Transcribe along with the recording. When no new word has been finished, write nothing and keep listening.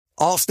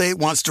Allstate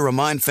wants to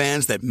remind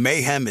fans that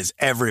mayhem is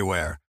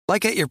everywhere,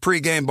 like at your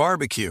pregame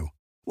barbecue.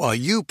 While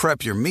you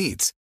prep your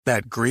meats,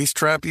 that grease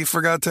trap you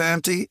forgot to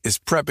empty is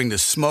prepping to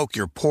smoke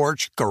your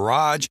porch,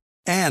 garage,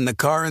 and the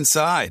car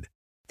inside.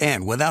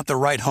 And without the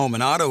right home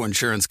and auto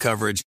insurance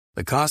coverage,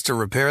 the cost to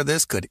repair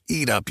this could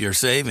eat up your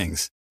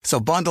savings. So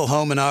bundle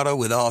home and auto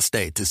with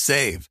Allstate to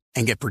save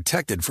and get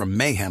protected from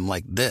mayhem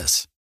like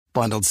this.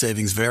 Bundled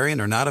savings vary and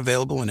are not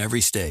available in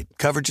every state.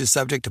 Coverage is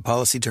subject to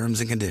policy terms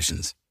and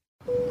conditions.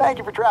 Thank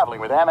you for traveling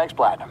with Amex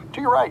Platinum.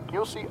 To your right,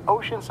 you'll see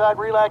oceanside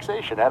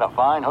relaxation at a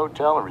fine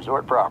hotel and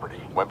resort property.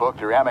 When booked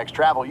through Amex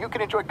Travel, you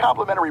can enjoy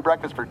complimentary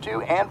breakfast for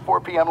 2 and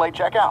 4 p.m. late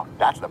checkout.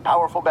 That's the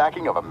powerful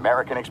backing of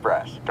American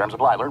Express. Terms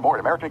apply. Learn more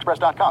at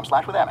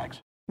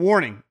americanexpress.com/withAmex.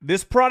 Warning,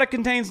 this product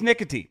contains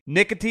nicotine.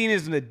 Nicotine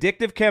is an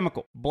addictive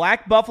chemical.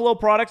 Black Buffalo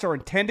products are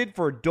intended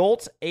for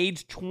adults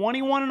aged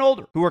 21 and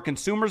older who are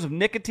consumers of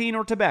nicotine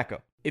or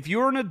tobacco. If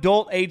you're an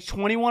adult aged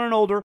 21 and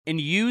older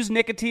and use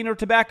nicotine or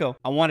tobacco,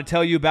 I want to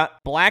tell you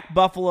about Black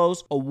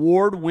Buffalo's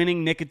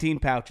award-winning nicotine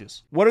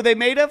pouches. What are they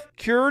made of?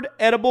 Cured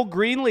edible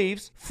green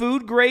leaves,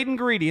 food-grade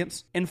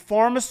ingredients, and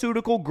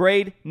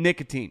pharmaceutical-grade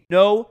nicotine.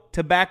 No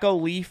tobacco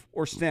leaf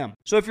or stem.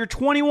 So if you're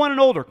 21 and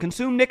older,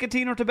 consume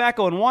nicotine or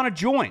tobacco, and want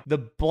to join the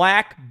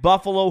Black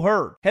Buffalo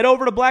herd, head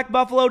over to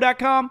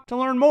blackbuffalo.com to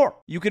learn more.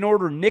 You can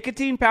order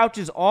nicotine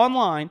pouches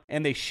online,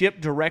 and they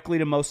ship directly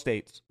to most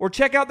states. Or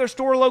check out their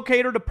store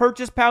locator to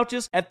purchase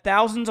pouches at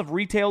thousands of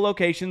retail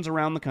locations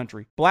around the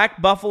country. Black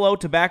Buffalo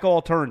Tobacco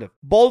Alternative.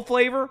 Bold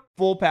flavor,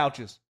 full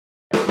pouches.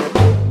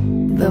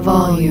 The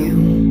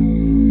volume.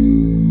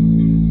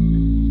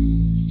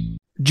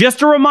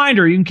 Just a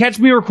reminder, you can catch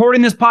me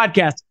recording this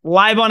podcast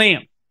live on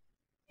AMP.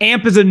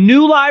 AMP is a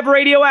new live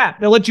radio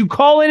app that lets you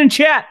call in and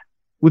chat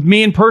with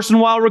me in person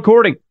while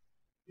recording.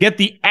 Get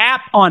the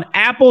app on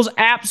Apple's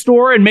App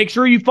Store and make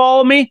sure you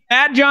follow me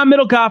at John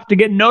Middlecoff to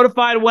get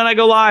notified when I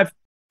go live.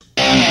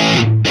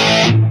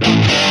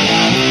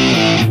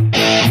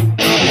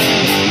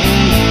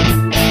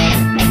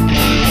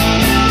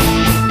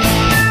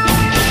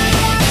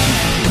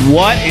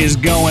 What is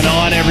going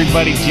on,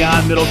 everybody?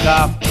 John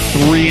Middlecoff,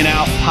 3 and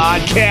Out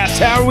Podcast.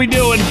 How are we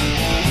doing?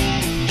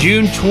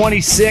 June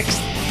 26th.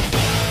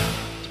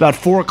 It's about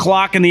 4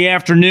 o'clock in the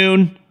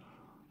afternoon.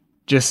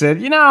 Just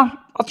said,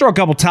 I'll throw a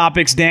couple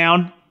topics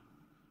down.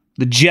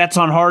 The Jets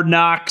on Hard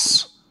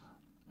Knocks.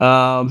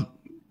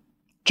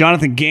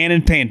 Jonathan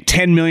Gannon paying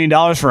 $10 million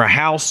for a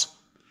house.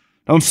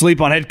 Don't sleep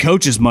on head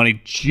coach's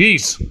money.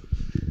 Jeez.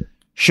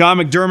 Sean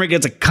McDermott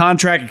gets a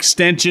contract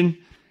extension.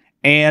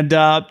 And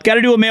got to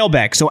do a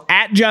mailbag. So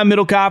at John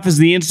Middlecoff is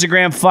the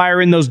Instagram.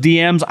 Fire in those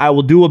DMs. I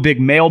will do a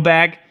big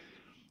mailbag.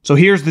 So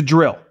here's the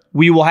drill.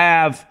 We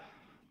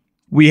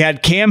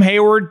had Cam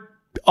Hayward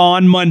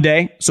on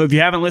Monday. So if you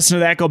haven't listened to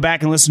that, go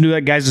back and listen to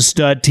that. Guy's a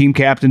stud, team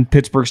captain,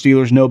 Pittsburgh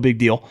Steelers, no big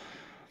deal.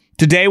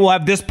 Today we'll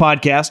have this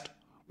podcast.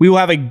 We will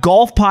have a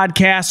golf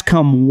podcast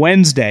come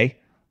Wednesday.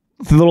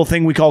 The little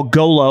thing we call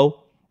Go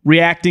Low,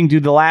 reacting to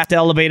the last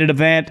Elevated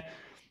event.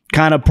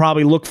 Kind of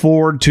probably look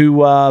forward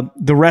to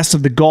the rest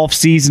of the golf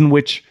season,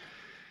 which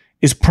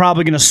is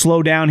probably going to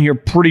slow down here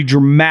pretty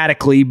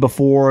dramatically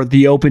before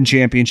the Open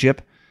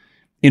Championship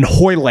in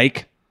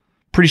Hoylake.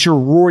 Pretty sure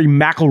Rory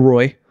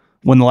McIlroy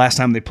won the last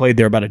time they played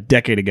there about a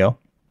decade ago.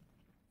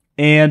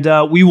 And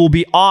we will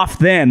be off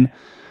then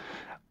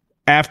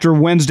after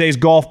Wednesday's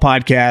golf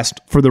podcast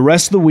for the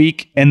rest of the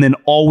week and then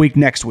all week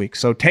next week.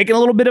 So taking a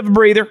little bit of a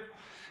breather,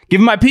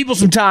 giving my people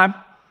some time.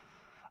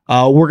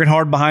 Working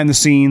hard behind the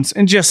scenes,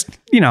 and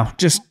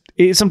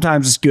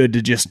sometimes it's good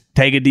to just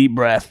take a deep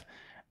breath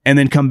and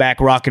then come back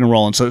rocking and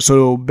rolling.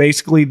 So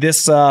basically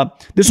this will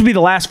be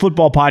the last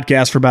football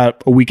podcast for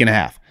about a week and a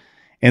half.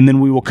 And then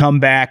we will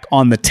come back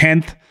on the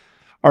 10th,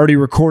 already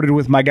recorded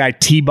with my guy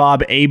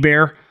T-Bob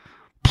Abear,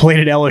 played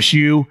at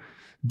LSU.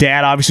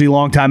 Dad, obviously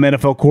longtime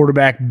NFL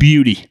quarterback,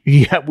 beauty.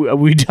 Yeah,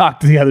 we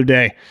talked the other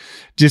day.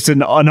 Just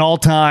an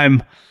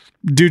all-time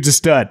dude's a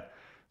stud.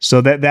 So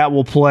that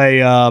will play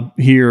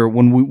here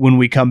when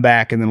we come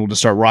back, and then we'll just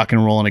start rocking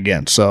and rolling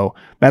again. So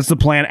that's the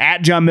plan.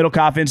 At John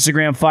Middlecoff,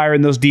 Instagram, fire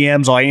in those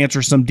DMs. I'll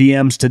answer some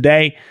DMs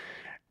today,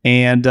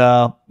 and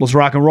let's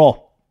rock and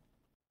roll.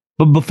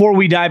 But before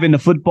we dive into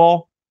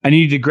football, I need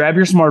you to grab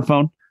your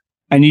smartphone.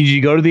 I need you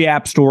to go to the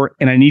App Store,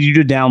 and I need you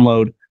to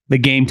download the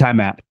Game Time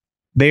app.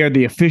 They are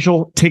the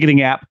official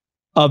ticketing app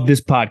of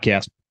this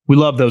podcast. We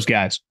love those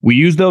guys. We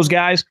use those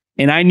guys,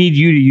 and I need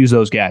you to use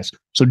those guys.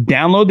 So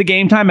download the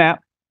Game Time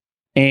app.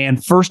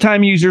 And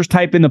first-time users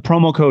type in the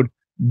promo code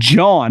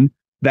JOHN,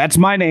 that's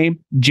my name,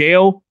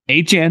 John,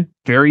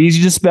 very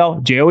easy to spell,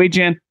 John,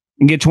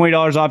 and get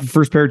 $20 off your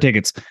first pair of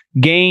tickets.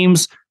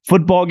 Games,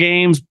 football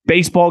games,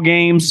 baseball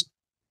games,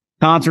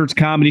 concerts,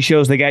 comedy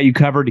shows, they got you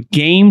covered.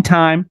 Game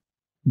Time,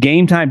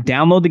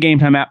 download the Game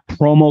Time app,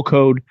 promo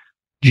code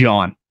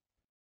JOHN.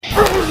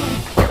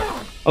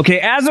 Okay,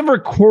 as of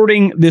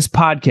recording this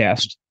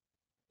podcast,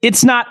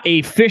 it's not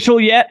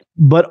official yet,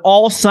 but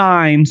all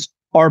signs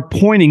are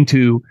pointing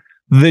to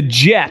the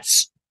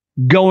Jets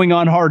going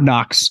on Hard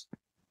Knocks,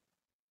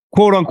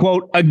 quote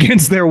unquote,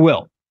 against their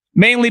will.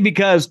 mainly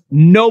because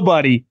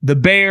nobody, the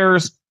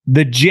Bears,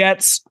 the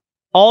Jets,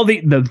 all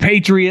the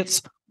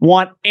Patriots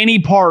want any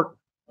part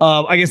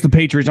of, I guess the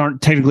Patriots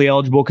aren't technically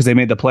eligible because they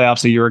made the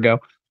playoffs a year ago,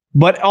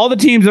 but all the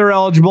teams that are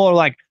eligible are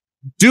like,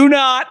 do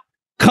not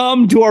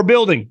come to our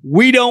building.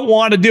 We don't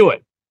want to do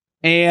it.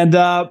 And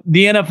the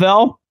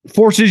NFL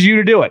forces you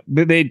to do it.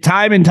 They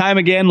time and time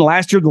again.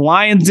 Last year, the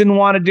Lions didn't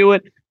want to do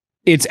it.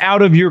 It's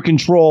out of your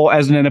control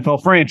as an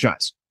NFL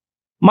franchise.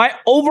 My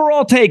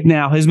overall take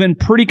now has been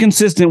pretty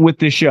consistent with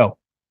this show.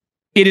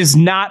 It is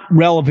not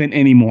relevant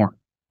anymore.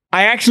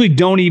 I actually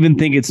don't even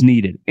think it's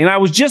needed. And I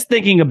was just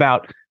thinking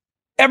about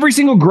every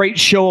single great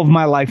show of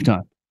my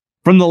lifetime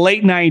from the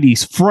late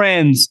 90s,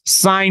 Friends,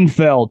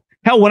 Seinfeld.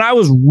 Hell, when I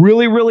was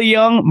really, really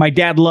young, my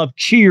dad loved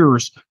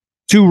Cheers,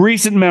 to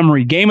recent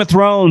memory, Game of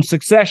Thrones,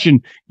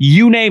 Succession,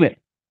 you name it.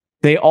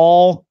 They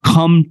all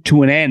come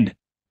to an end.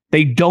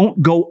 They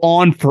don't go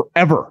on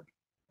forever.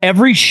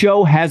 Every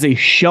show has a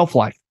shelf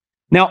life.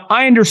 Now,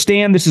 I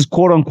understand this is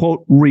quote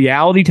unquote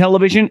reality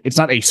television. It's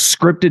not a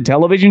scripted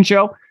television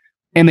show,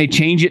 and they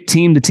change it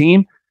team to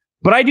team.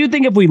 But I do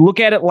think if we look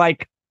at it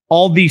like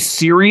all these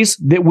series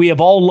that we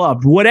have all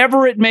loved,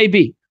 whatever it may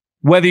be,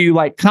 whether you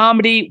like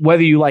comedy,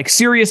 whether you like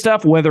serious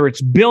stuff, whether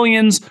it's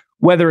Billions,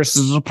 whether it's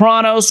The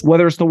Sopranos,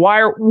 whether it's The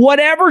Wire,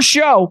 whatever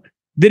show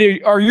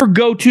that are your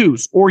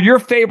go-tos or your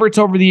favorites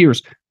over the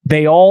years,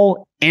 they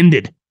all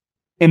ended.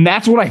 And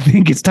that's what I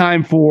think it's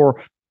time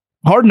for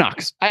Hard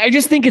Knocks. I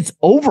just think it's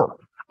over.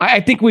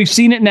 I think we've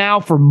seen it now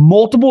for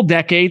multiple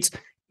decades.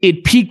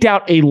 It peaked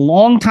out a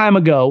long time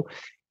ago.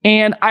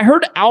 And I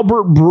heard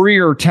Albert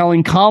Breer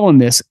telling Colin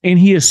this, and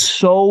he is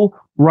so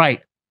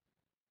right.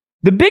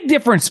 The big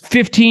difference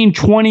 15,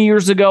 20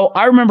 years ago,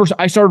 I remember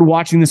I started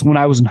watching this when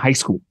I was in high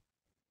school.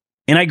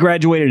 And I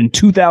graduated in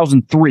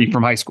 2003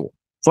 from high school.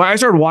 So I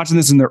started watching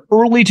this in the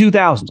early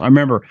 2000s. I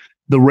remember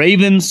the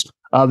Ravens,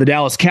 the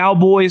Dallas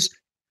Cowboys.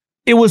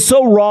 It was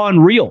so raw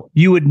and real.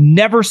 You had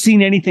never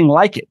seen anything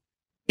like it.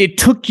 It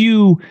took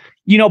you,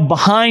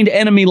 behind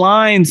enemy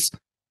lines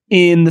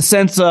in the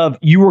sense of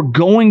you were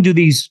going to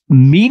these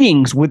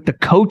meetings with the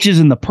coaches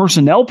and the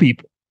personnel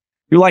people.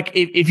 You're like,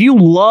 if you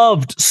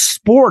loved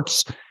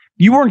sports,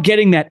 you weren't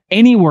getting that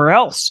anywhere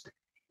else.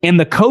 And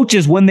the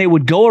coaches, when they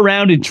would go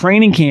around in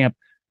training camp,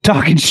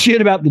 talking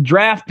shit about the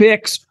draft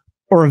picks,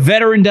 or a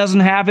veteran doesn't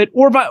have it,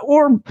 or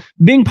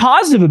being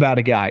positive about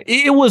a guy.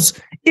 It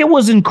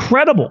was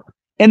incredible.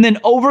 And then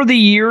over the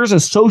years,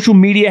 as social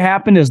media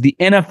happened, as the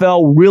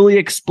NFL really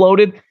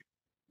exploded,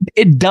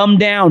 it dumbed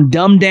down.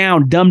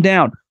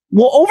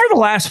 Well, over the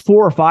last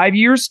 4 or 5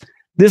 years,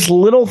 this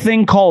little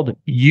thing called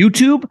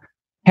YouTube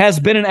has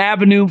been an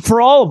avenue for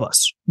all of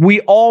us.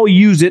 We all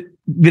use it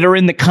that are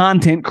in the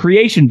content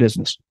creation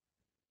business.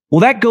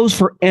 Well, that goes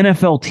for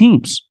NFL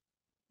teams.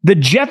 The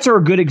Jets are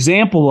a good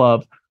example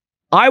of,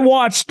 I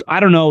watched,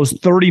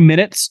 30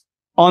 minutes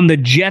on the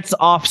Jets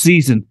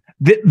offseason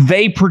that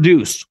they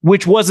produced,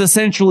 which was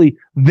essentially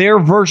their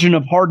version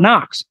of Hard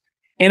Knocks.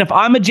 And if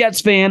I'm a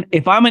Jets fan,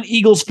 if I'm an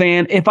Eagles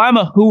fan, if I'm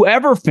a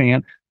whoever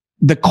fan,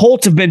 the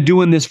Colts have been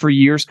doing this for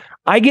years.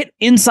 I get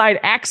inside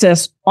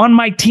access on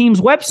my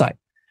team's website.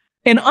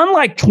 And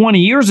unlike 20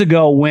 years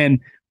ago when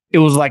it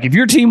was like, if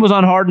your team was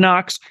on Hard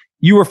Knocks,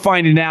 you were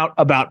finding out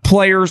about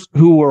players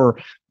who were,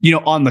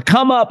 on the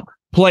come up,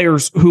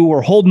 players who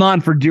were holding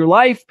on for dear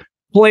life,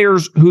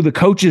 players who the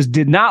coaches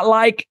did not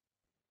like.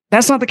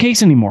 That's not the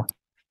case anymore.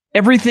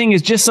 Everything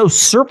is just so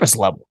surface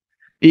level.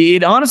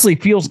 It honestly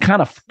feels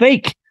kind of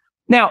fake.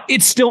 Now,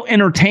 it's still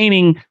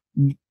entertaining.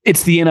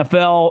 It's the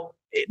NFL.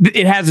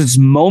 It has its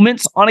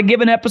moments on a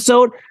given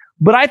episode,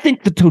 but I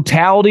think the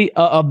totality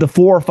of the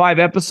 4 or 5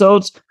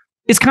 episodes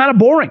is kind of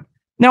boring.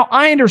 Now,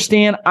 I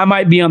understand I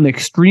might be on the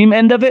extreme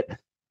end of it,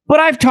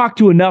 but I've talked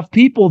to enough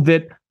people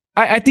that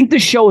I think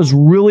this show has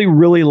really,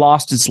 really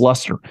lost its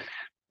luster.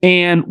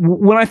 And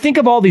when I think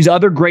of all these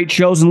other great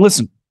shows, and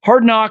listen,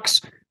 Hard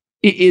Knocks,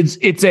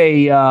 it's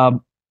a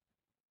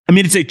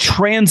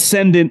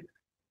transcendent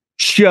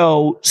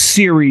show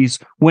series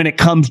when it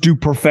comes to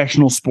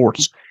professional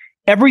sports.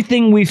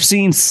 Everything we've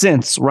seen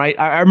since, right?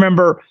 I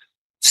remember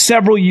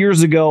several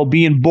years ago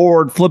being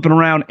bored, flipping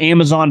around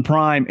Amazon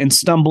Prime and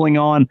stumbling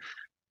on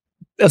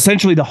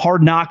essentially the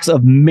Hard Knocks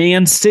of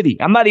Man City.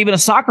 I'm not even a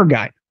soccer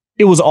guy.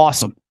 It was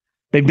awesome.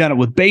 They've done it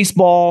with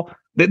baseball.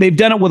 They've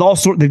done it with all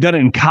sorts. They've done it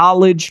in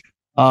college.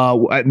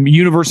 At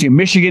University of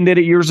Michigan did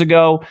it years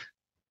ago.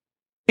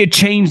 It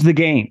changed the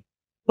game.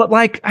 But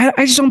I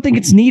just don't think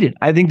it's needed.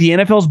 I think the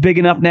NFL is big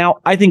enough now.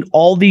 I think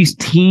all these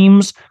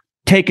teams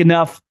take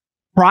enough.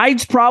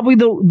 Pride's probably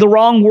the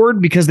wrong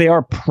word because they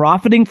are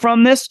profiting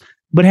from this,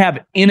 but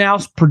have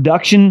in-house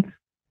production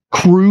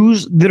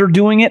crews that are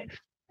doing it.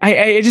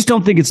 I just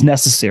don't think it's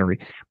necessary.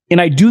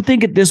 And I do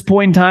think at this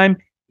point in time,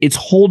 it's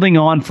holding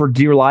on for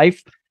dear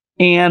life.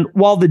 And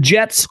while the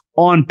Jets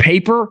on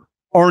paper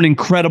are an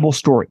incredible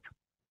story,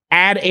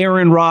 add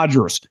Aaron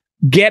Rodgers,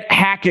 get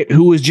Hackett,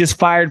 who was just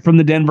fired from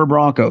the Denver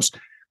Broncos,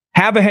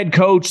 have a head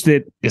coach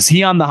that is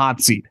he on the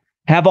hot seat,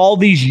 have all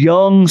these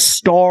young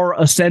star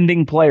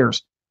ascending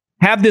players,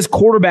 have this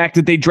quarterback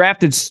that they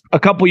drafted a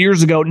couple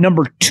years ago,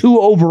 number 2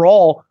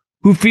 overall,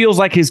 who feels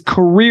like his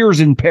career's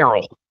in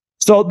peril.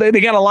 So they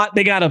got a lot.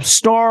 They got a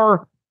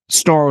star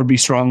would be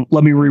strong.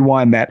 Let me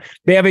rewind that.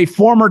 They have a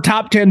former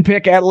top 10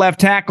 pick at left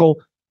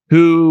tackle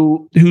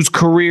whose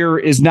career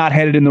is not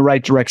headed in the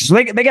right direction. So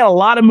they got a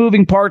lot of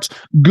moving parts,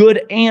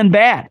 good and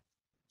bad.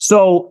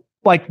 So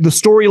like the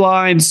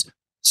storylines,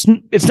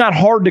 it's not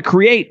hard to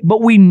create,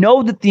 but we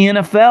know that the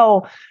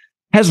NFL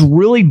has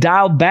really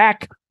dialed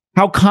back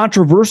how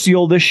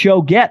controversial this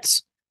show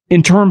gets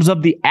in terms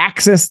of the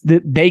access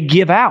that they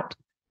give out.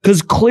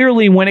 Because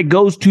clearly when it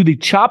goes to the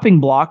chopping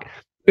block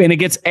and it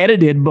gets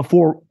edited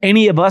before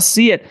any of us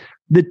see it,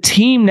 the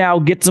team now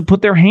gets to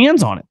put their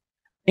hands on it.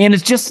 And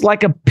it's just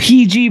like a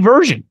PG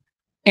version.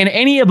 And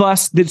any of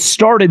us that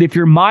started, if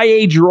you're my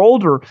age or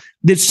older,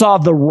 that saw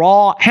the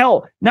raw,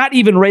 hell, not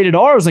even rated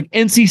R, it was like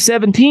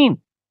NC-17.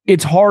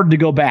 It's hard to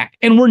go back.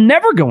 And we're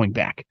never going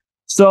back.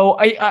 So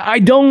I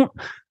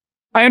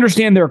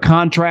understand their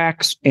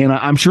contracts, and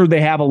I'm sure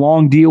they have a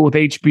long deal with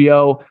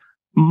HBO.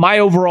 My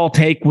overall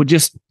take would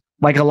just,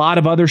 like a lot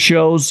of other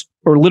shows,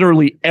 or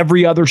literally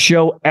every other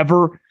show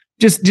ever,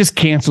 just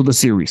cancel the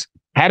series.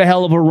 Had a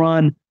hell of a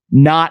run,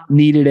 not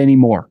needed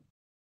anymore.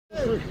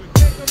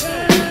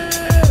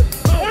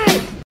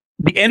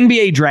 The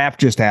NBA draft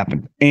just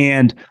happened,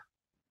 and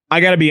I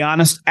got to be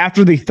honest,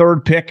 after the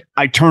third pick,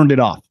 I turned it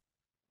off.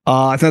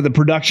 I thought the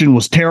production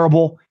was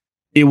terrible.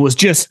 It was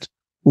just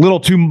a little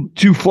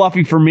too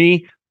fluffy for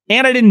me,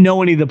 and I didn't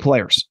know any of the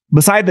players.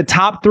 Beside the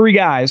top three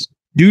guys,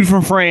 dude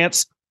from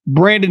France,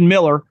 Brandon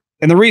Miller,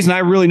 and the reason I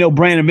really know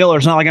Brandon Miller,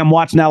 it's not like I'm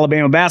watching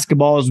Alabama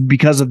basketball, is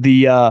because of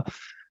the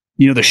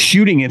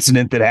shooting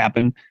incident that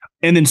happened.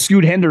 And then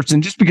Scoot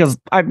Henderson, just because,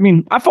 I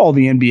follow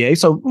the NBA,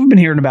 so we've been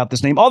hearing about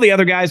this name. All the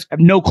other guys have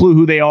no clue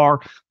who they are.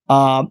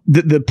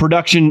 The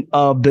production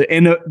of the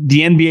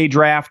NBA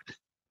draft.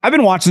 I've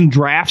been watching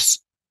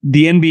drafts,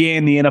 the NBA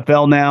and the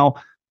NFL now,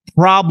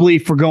 probably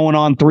for going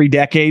on 3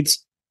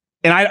 decades.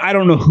 And I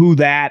don't know who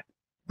that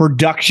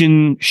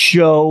production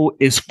show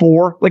is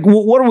for. Like,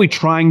 what are we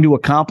trying to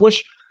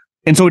accomplish?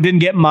 And so it didn't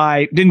get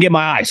my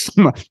eyes.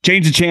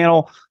 Change the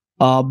channel.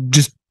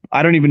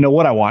 I don't even know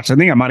what I watched. I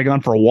think I might have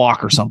gone for a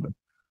walk or something.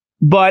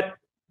 But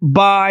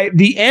by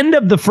the end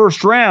of the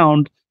first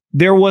round,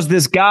 there was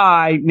this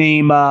guy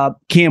named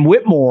Cam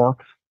Whitmore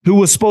who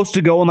was supposed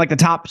to go in like the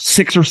top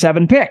 6 or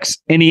 7 picks.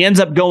 And he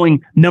ends up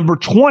going number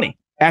 20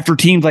 after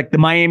teams like the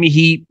Miami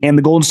Heat and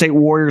the Golden State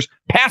Warriors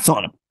pass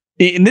on him.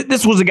 And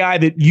this was a guy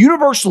that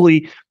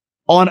universally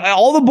on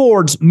all the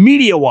boards,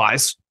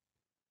 media-wise,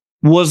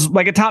 was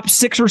like a top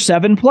 6 or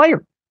 7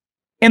 player.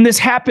 And this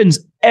happens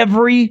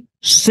every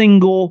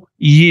single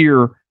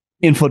year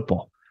in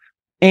football.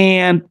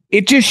 And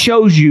it just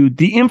shows you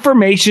the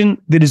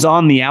information that is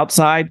on the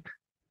outside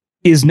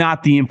is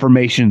not the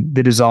information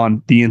that is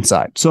on the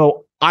inside.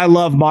 So I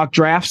love mock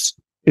drafts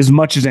as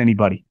much as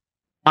anybody.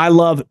 I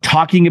love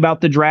talking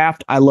about the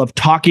draft. I love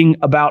talking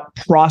about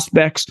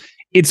prospects.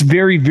 It's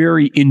very,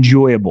 very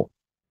enjoyable.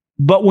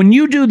 But when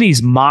you do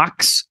these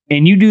mocks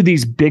and you do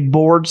these big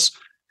boards,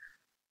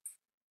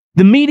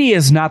 the media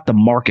is not the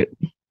market.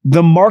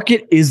 The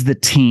market is the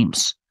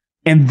teams,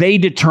 and they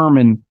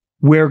determine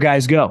where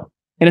guys go.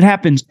 And it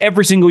happens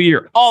every single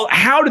year. Oh,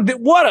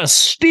 what a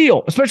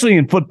steal, especially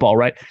in football,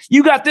 right?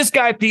 You got this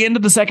guy at the end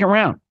of the second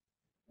round.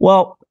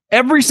 Well,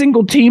 every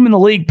single team in the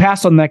league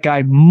passed on that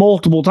guy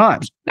multiple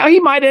times. Now, he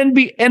might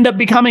end up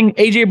becoming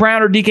A.J.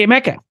 Brown or DK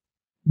Metcalf.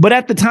 But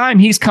at the time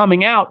he's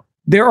coming out,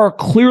 there are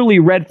clearly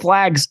red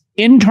flags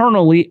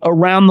internally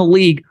around the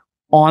league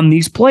on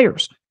these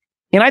players.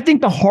 And I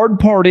think the hard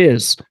part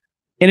is,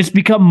 and it's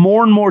become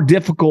more and more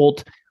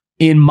difficult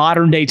in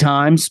modern day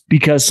times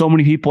because so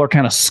many people are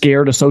kind of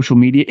scared of social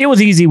media. It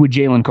was easy with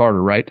Jalen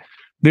Carter, right?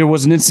 There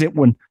was an incident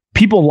when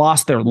people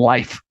lost their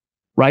life,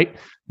 right?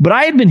 But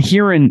I had been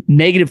hearing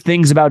negative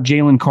things about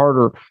Jalen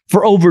Carter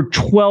for over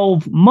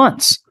 12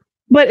 months.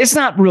 But it's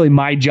not really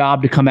my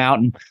job to come out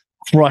and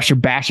crush or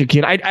bash a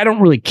kid. I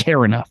don't really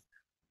care enough.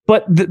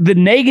 But the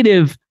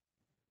negative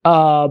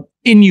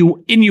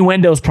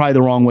innuendo is probably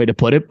the wrong way to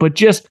put it, but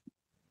just,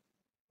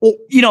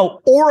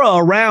 aura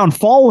around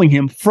following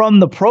him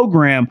from the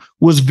program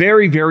was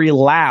very, very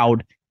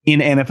loud in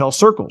NFL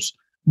circles.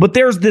 But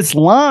there's this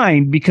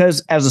line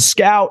because as a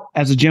scout,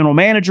 as a general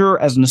manager,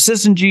 as an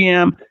assistant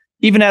GM,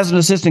 even as an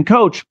assistant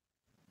coach,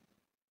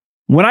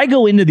 when I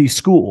go into these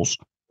schools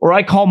or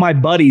I call my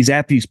buddies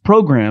at these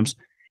programs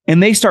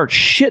and they start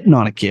shitting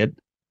on a kid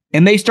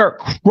and they start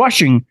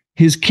crushing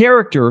his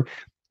character,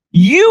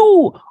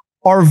 you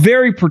are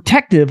very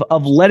protective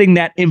of letting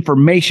that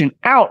information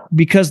out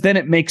because then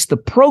it makes the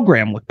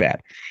program look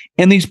bad.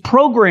 And these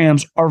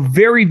programs are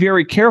very,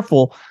 very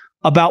careful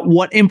about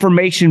what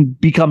information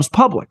becomes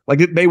public. Like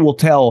they will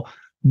tell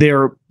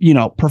their,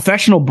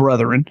 professional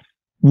brethren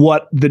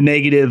what the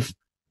negative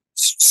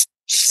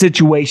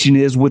situation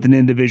is with an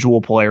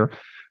individual player.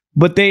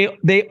 But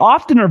they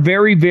often are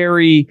very,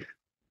 very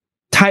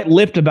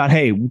tight-lipped about,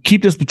 hey,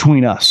 keep this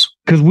between us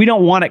because we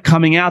don't want it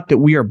coming out that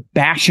we are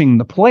bashing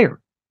the player.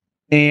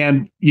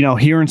 And,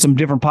 hearing some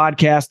different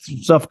podcasts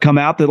and stuff come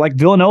out that like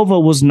Villanova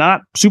was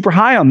not super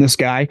high on this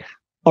guy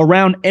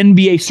around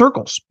NBA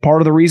circles.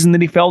 Part of the reason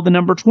that he fell to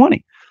number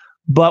 20.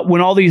 But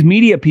when all these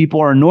media people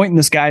are anointing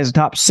this guy as a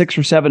top 6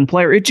 or 7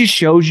 player, it just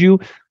shows you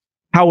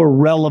how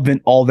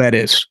irrelevant all that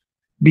is,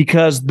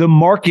 because the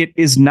market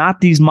is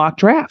not these mock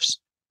drafts.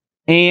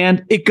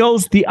 And it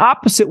goes the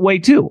opposite way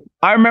too.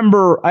 I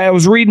remember I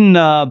was reading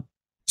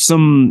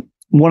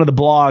one of the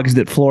blogs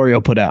that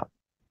Florio put out.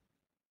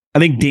 I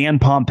think Dan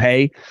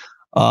Pompei,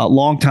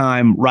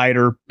 longtime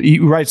writer, he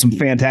writes some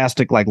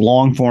fantastic like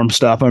long form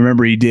stuff. I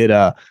remember he did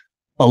a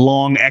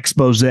long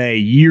expose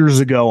years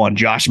ago on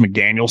Josh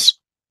McDaniels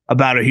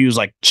about it. He was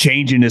like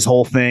changing his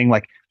whole thing.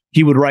 Like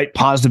he would write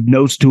positive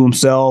notes to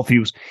himself.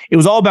 It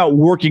was all about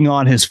working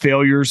on his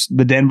failures,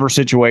 the Denver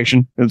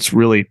situation. It's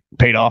really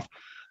paid off.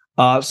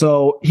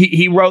 So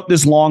he wrote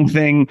this long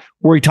thing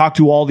where he talked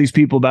to all these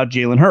people about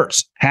Jalen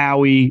Hurts,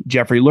 Howie,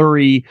 Jeffrey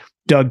Lurie,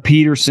 Doug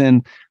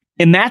Peterson.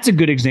 And that's a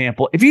good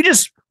example. If you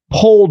just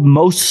polled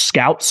most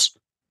scouts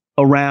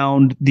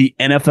around the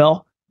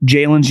NFL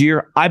Jalen's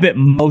year, I bet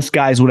most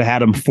guys would have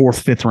had him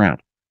 4th, 5th round.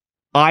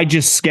 I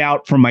just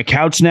scout from my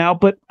couch now,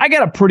 but I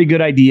got a pretty good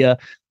idea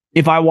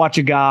if I watch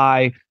a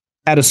guy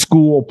at a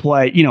school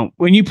play. You know,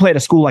 when you play at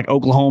a school like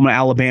Oklahoma,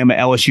 Alabama,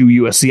 LSU,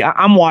 USC,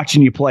 I'm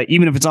watching you play,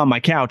 even if it's on my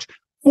couch,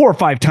 4 or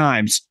 5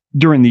 times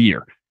during the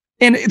year.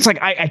 And it's like,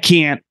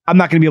 I'm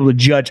not going to be able to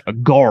judge a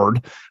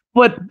guard.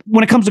 But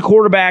when it comes to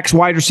quarterbacks,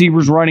 wide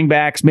receivers, running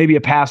backs, maybe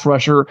a pass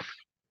rusher,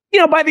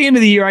 by the end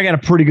of the year, I got a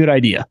pretty good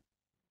idea.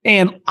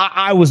 And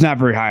I was not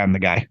very high on the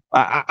guy.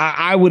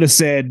 I would have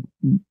said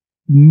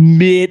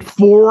mid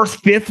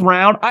 4th, 5th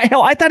round.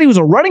 I thought he was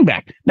a running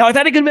back. Now, I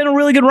thought he could have been a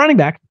really good running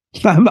back.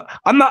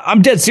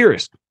 I'm dead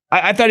serious.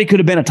 I thought he could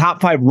have been a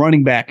top 5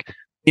 running back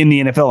in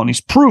the NFL, and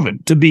he's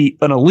proven to be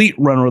an elite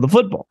runner of the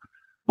football.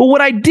 But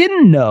what I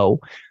didn't know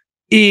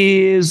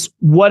is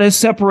what has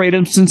separated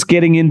him since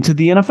getting into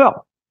the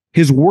NFL.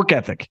 His work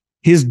ethic,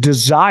 his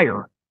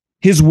desire,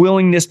 his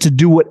willingness to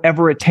do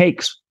whatever it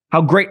takes,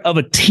 how great of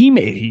a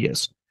teammate he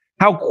is,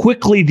 how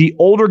quickly the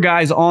older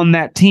guys on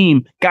that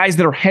team, guys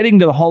that are heading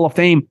to the Hall of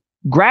Fame,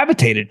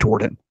 gravitated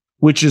toward him,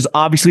 which is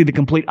obviously the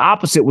complete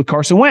opposite with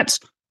Carson Wentz,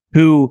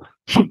 who,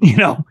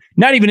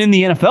 not even in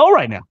the NFL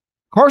right now.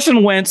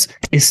 Carson Wentz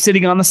is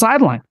sitting on the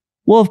sideline.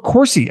 Well, of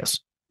course he is.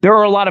 There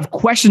are a lot of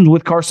questions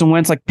with Carson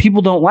Wentz, like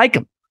people don't like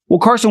him. Well,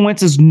 Carson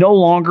Wentz is no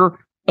longer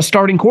a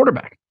starting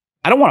quarterback.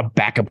 I don't want a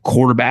backup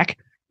quarterback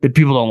that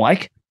people don't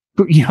like.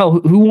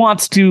 Who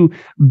wants to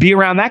be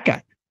around that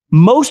guy?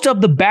 Most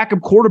of the backup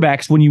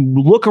quarterbacks, when you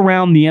look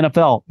around the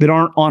NFL that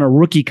aren't on a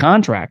rookie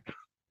contract,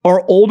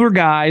 are older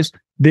guys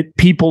that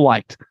people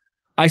liked.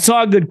 I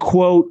saw a good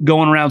quote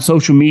going around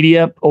social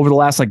media over the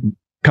last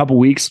couple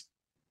weeks.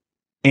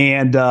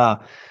 And Tom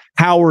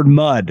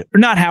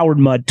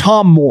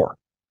Moore.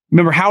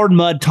 Remember Howard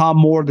Mudd, Tom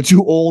Moore, the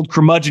 2 old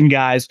curmudgeon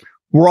guys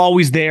were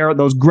always there,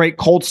 those great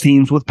Colts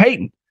teams with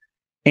Peyton.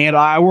 And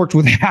I worked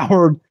with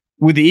Howard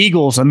with the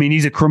Eagles. I mean,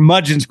 he's a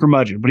curmudgeon,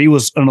 but he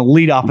was an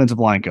elite offensive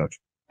line coach.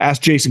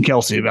 Ask Jason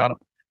Kelsey about him.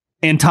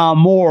 And Tom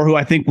Moore, who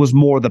I think was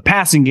more the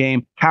passing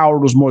game,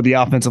 Howard was more the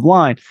offensive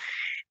line.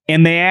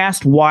 And they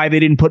asked why they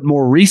didn't put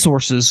more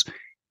resources.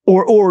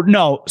 Or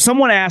no,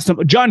 someone asked him,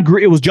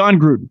 it was John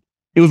Gruden.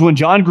 It was when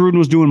John Gruden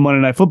was doing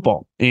Monday Night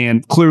Football.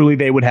 And clearly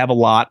they would have a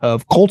lot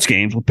of Colts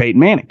games with Peyton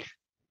Manning.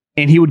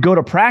 And he would go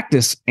to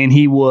practice and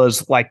he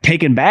was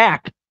taken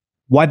back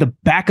why the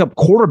backup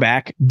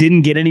quarterback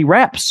didn't get any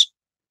reps.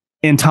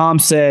 And Tom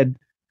said,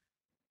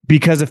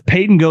 because if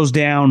Peyton goes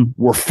down,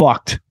 we're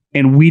fucked.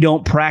 And we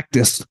don't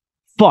practice,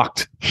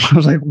 fucked. I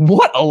was like,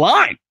 what a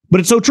line.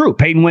 But it's so true.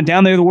 Peyton went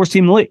down. They're the worst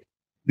team in the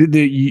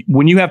league.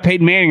 When you have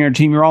Peyton Manning on your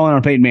team, you're all in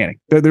on Peyton Manning.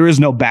 There is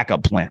no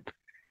backup plan.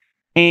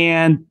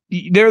 And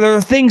there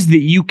are things that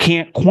you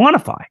can't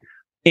quantify.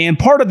 And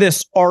part of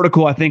this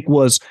article, I think,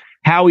 was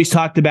how he's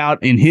talked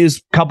about in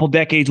his couple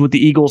decades with the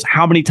Eagles,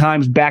 how many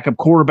times backup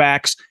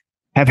quarterbacks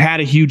have had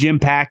a huge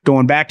impact,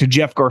 going back to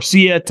Jeff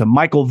Garcia, to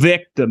Michael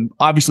Vick, to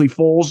obviously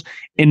Foles,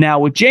 and now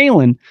with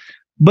Jalen.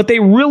 But they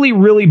really,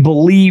 really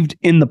believed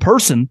in the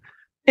person.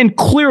 And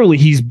clearly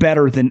he's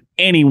better than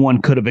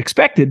anyone could have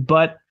expected.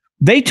 But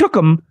they took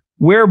him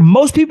where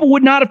most people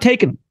would not have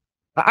taken him.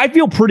 I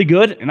feel pretty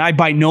good, and I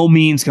by no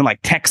means can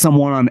text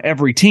someone on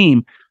every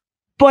team.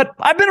 But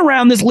I've been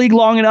around this league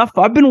long enough.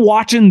 I've been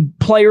watching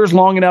players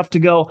long enough to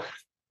go,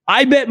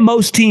 I bet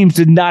most teams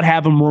did not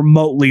have him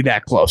remotely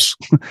that close.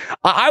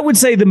 I would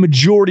say the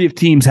majority of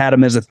teams had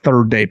him as a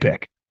 3rd-day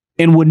pick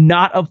and would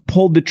not have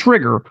pulled the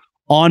trigger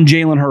on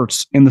Jalen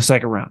Hurts in the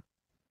 2nd round.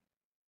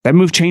 That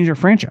move changed their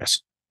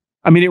franchise.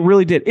 I mean, it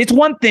really did. It's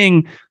one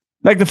thing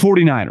like the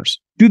 49ers.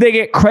 Do they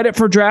get credit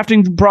for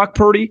drafting Brock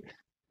Purdy?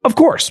 Of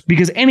course,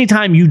 because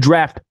anytime you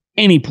draft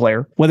any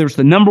player, whether it's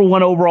the number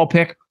 1 overall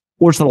pick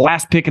or it's the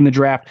last pick in the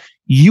draft,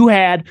 you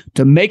had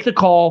to make the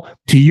call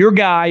to your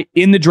guy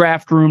in the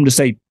draft room to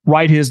say,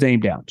 write his name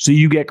down so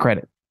you get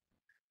credit.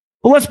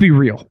 But let's be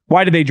real.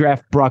 Why did they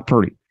draft Brock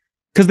Purdy?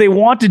 Because they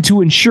wanted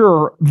to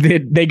ensure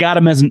that they got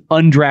him as an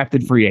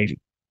undrafted free agent.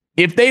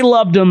 If they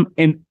loved him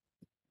and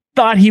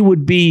thought he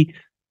would be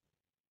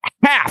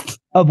half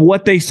of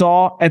what they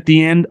saw at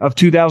the end of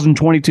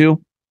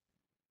 2022,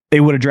 they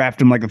would have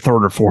drafted him like the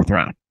third or fourth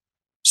round.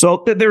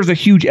 So there's a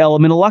huge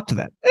element of luck to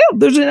that. Yeah,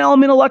 there's an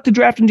element of luck to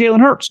drafting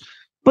Jalen Hurts.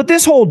 But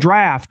this whole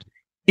draft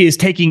is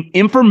taking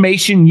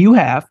information you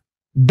have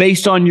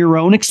based on your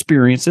own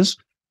experiences.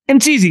 And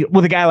it's easy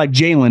with a guy like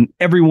Jalen,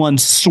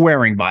 everyone's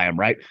swearing by him,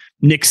 right?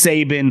 Nick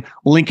Saban,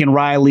 Lincoln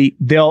Riley,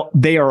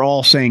 they are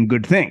all saying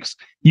good things.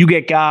 You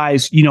get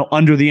guys,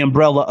 under the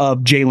umbrella of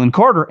Jalen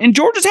Carter, and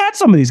Georgia's had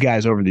some of these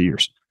guys over the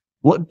years.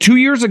 2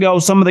 years ago,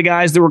 some of the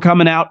guys that were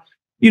coming out,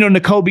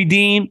 Nakobe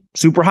Dean,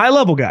 super high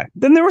level guy.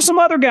 Then there were some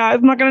other guys,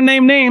 I'm not going to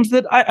name names,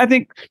 that I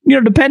think,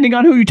 depending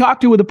on who you talk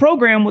to with the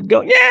program would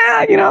go,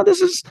 but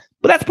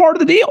that's part of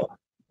the deal.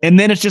 And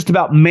then it's just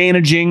about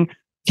managing.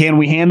 Can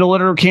we handle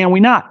it or can we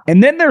not?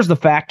 And then there's the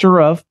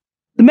factor of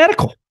the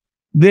medical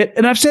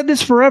and I've said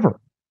this forever.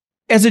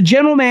 As a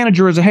general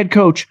manager, as a head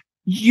coach,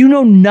 you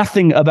know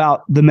nothing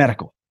about the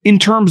medical in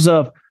terms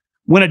of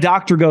when a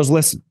doctor goes,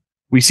 listen,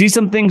 we see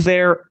some things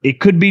there. It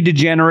could be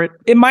degenerate.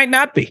 It might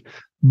not be,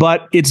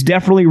 but it's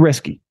definitely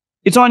risky.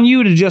 It's on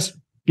you to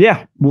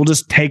we'll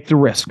just take the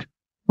risk,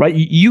 right?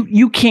 You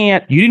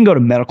didn't go to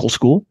medical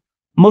school.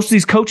 Most of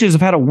these coaches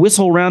have had a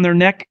whistle around their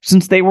neck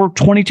since they were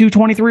 22,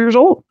 23 years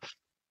old.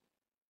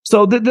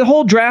 So the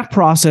whole draft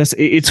process,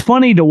 it's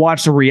funny to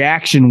watch the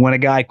reaction when a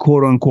guy,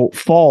 quote unquote,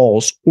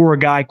 falls or a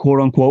guy, quote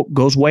unquote,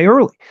 goes way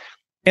early.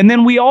 And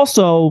then we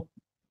also,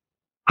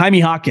 Jaime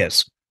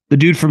Jaquez, the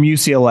dude from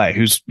UCLA,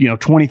 who's,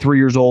 23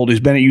 years old, who's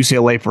been at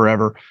UCLA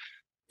forever.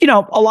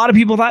 A lot of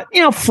people thought,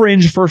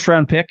 fringe first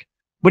round pick,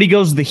 but he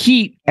goes to the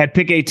Heat at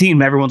pick 18.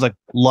 And everyone's like,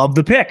 love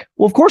the pick.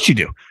 Well, of course you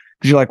do.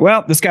 Because you're like,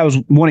 well, this guy was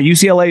one of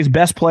UCLA's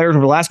best players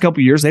over the last couple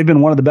of years. They've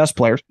been one of the best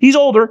players. He's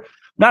older.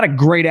 Not a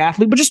great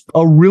athlete, but just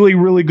a really,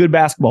 really good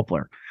basketball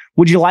player.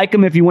 Would you like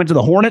him if he went to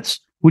the Hornets?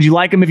 Would you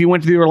like him if he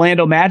went to the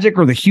Orlando Magic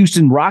or the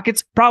Houston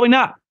Rockets? Probably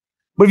not.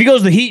 But if he goes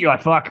to the Heat, you're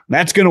like, fuck,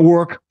 that's going to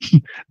work.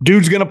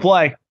 Dude's going to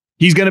play.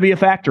 He's going to be a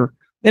factor.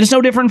 And it's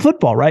no different in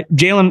football, right?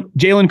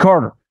 Jalen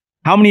Carter.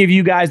 How many of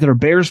you guys that are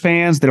Bears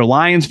fans, that are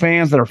Lions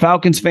fans, that are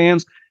Falcons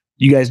fans,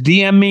 you guys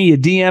DM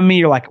me,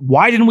 you're like,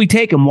 why didn't we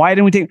take him? Why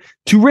didn't we take him?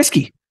 Too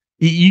risky.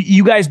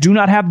 You guys do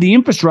not have the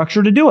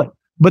infrastructure to do it.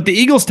 But the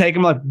Eagles take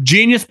him like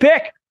genius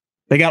pick.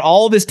 They got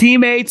all of his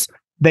teammates.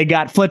 They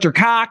got Fletcher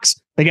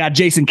Cox. They got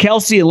Jason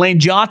Kelsey and Lane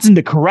Johnson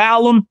to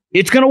corral him.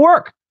 It's going to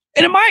work.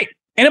 And it might.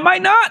 And it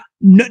might not.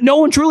 No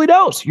one truly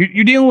knows.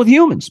 You're dealing with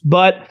humans.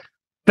 But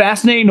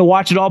fascinating to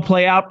watch it all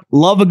play out.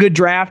 Love a good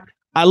draft.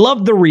 I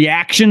love the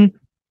reaction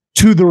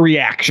to the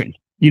reaction.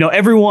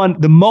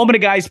 Everyone, the moment a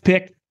guy's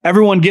picked,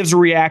 everyone gives a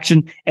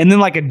reaction. And then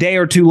like a day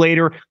or two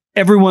later,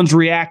 everyone's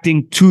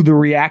reacting to the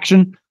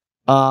reaction.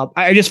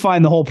 I just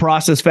find the whole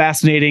process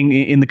fascinating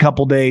in the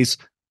couple days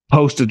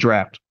post a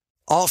draft.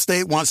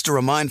 Allstate wants to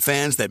remind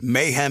fans that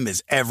mayhem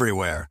is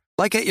everywhere,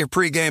 like at your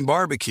pregame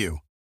barbecue.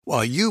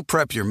 While you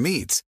prep your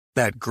meats,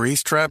 that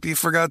grease trap you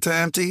forgot to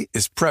empty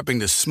is prepping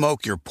to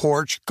smoke your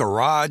porch,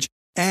 garage,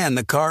 and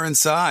the car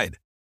inside.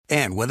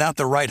 And without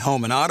the right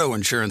home and auto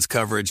insurance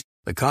coverage,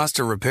 the cost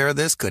to repair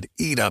this could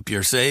eat up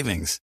your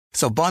savings.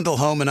 So bundle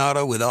home and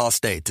auto with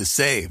Allstate to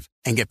save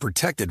and get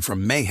protected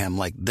from mayhem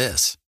like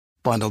this.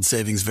 Bundled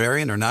savings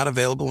vary and are not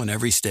available in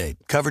every state.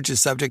 Coverage is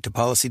subject to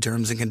policy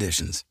terms and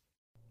conditions.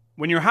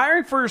 When you're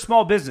hiring for your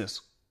small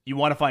business, you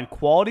want to find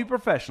quality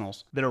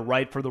professionals that are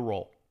right for the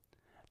role.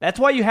 That's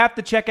why you have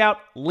to check out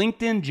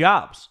LinkedIn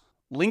Jobs.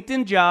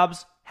 LinkedIn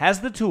Jobs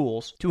has the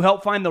tools to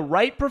help find the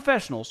right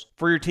professionals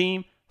for your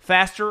team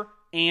faster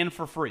and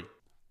for free.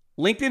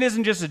 LinkedIn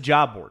isn't just a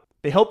job board.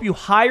 They help you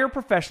hire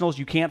professionals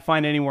you can't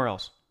find anywhere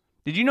else.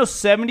 Did you know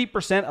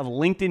 70% of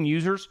LinkedIn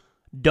users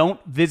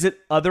don't visit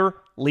other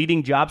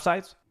leading job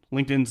sites?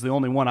 LinkedIn's the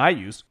only one I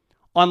use.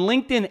 On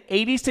LinkedIn,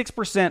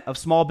 86% of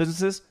small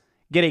businesses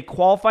get a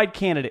qualified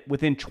candidate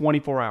within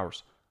 24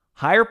 hours.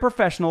 Hire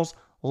professionals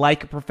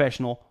like a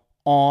professional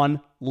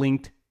on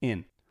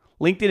LinkedIn.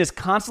 LinkedIn is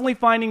constantly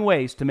finding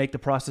ways to make the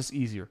process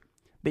easier.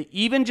 They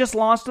even just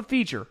launched a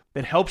feature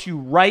that helps you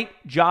write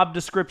job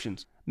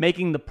descriptions,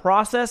 making the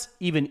process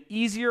even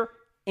easier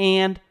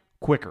and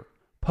quicker.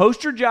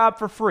 Post your job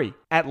for free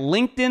at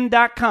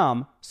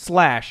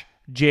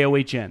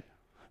linkedin.com/JOHN.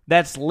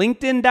 That's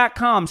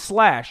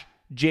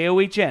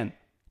linkedin.com/JOHN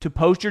to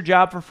post your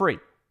job for free.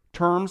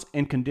 Terms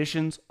and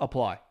conditions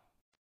apply.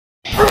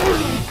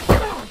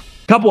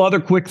 Couple other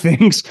quick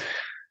things.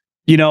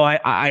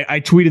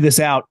 I tweeted this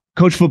out.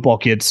 Coach Football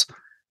Kids.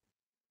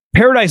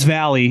 Paradise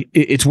Valley,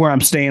 it's where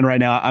I'm staying right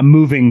now. I'm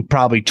moving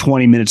probably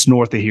 20 minutes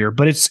north of here,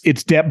 but it's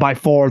by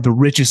far the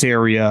richest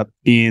area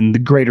in the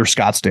greater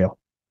Scottsdale.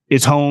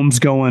 It's homes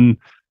going,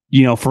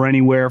 for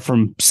anywhere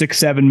from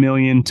 $6-7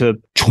 million to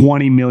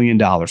 $20 million.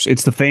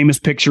 It's the famous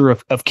picture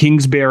of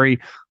Kingsbury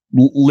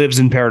lives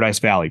in Paradise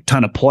Valley.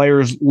 Ton of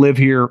players live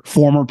here.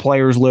 Former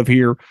players live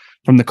here,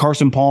 from the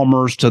Carson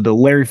Palmers to the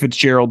Larry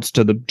Fitzgeralds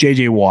to the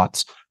J.J.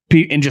 Watts,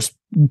 and just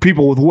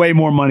people with way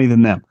more money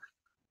than them.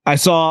 I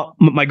saw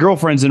my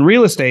girlfriend's in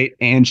real estate,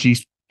 and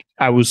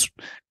I was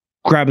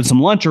grabbing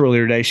some lunch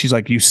earlier today. She's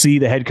like, you see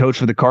the head coach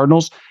for the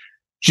Cardinals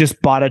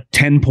just bought a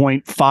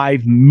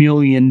 $10.5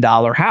 million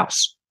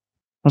house.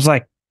 I was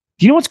like,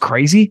 do you know what's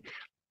crazy?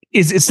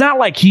 it's not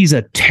like he's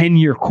a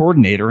 10-year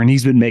coordinator and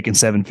he's been making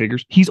seven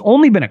figures. He's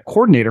only been a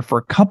coordinator for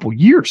a couple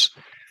years.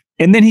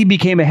 And then he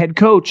became a head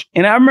coach.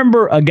 And I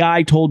remember a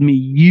guy told me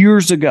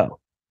years ago,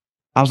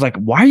 I was like,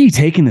 why are you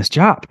taking this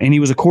job? And he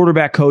was a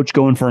quarterback coach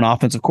going for an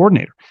offensive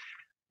coordinator.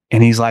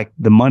 And he's like,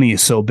 the money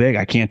is so big,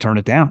 I can't turn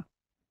it down.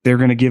 They're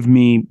going to give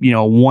me,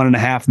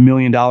 $1.5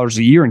 million a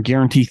year and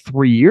guarantee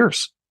 3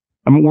 years.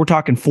 I mean, we're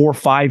talking $4 or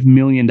 $5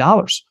 million.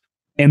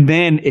 And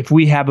then if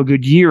we have a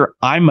good year,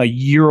 I'm a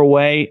year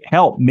away,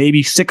 hell,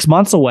 maybe 6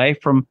 months away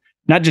from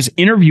not just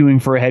interviewing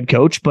for a head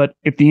coach, but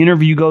if the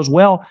interview goes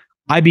well,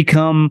 I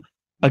become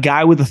a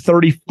guy with a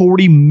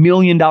 $30-40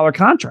 million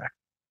contract.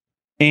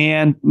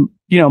 And,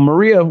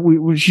 Maria,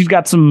 she's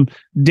got some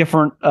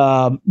different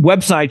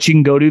websites she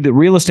can go to, the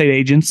real estate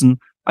agents. And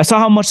I saw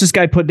how much this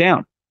guy put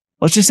down.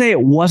 Let's just say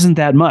it wasn't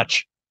that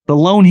much. The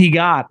loan he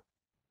got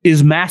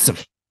is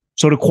massive.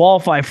 So to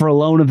qualify for a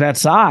loan of that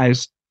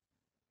size,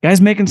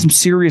 guy's making some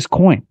serious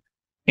coin.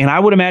 And I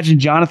would imagine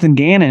Jonathan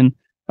Gannon,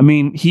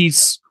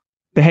 he's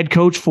the head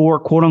coach for,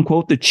 quote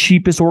unquote, the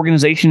cheapest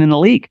organization in the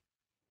league.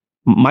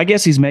 My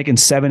guess he's making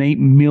 $7-8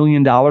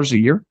 million a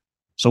year.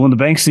 So when the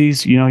bank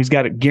sees, he's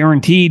got a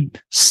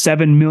guaranteed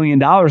 $7 million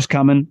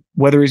coming,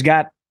 whether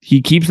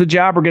he keeps the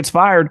job or gets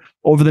fired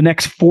over the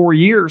next 4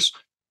 years,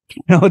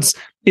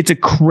 it's a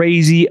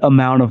crazy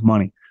amount of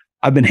money.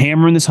 I've been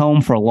hammering this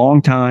home for a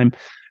long time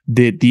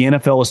that the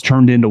NFL has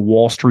turned into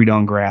Wall Street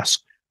on grass.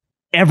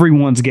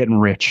 Everyone's getting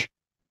rich.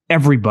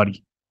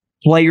 Everybody.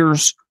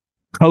 Players,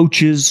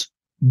 coaches,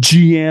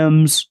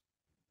 GMs,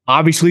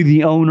 obviously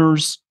the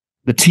owners,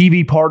 the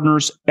TV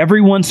partners,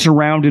 everyone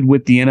surrounded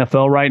with the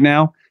NFL right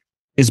now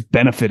is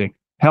benefiting.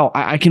 Hell,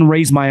 I can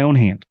raise my own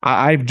hand.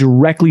 I've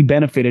directly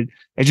benefited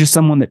as just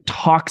someone that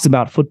talks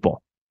about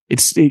football.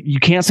 You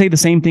can't say the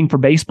same thing for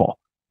baseball.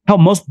 Hell,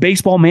 most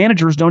baseball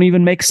managers don't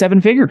even make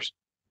seven figures.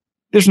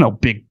 There's no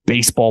big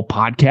baseball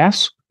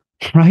podcasts,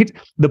 right?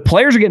 The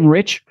players are getting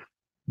rich.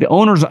 The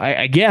owners,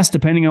 I guess,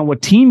 depending on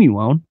what team you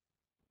own.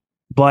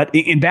 But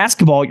in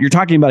basketball, you're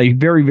talking about a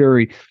very,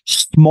 very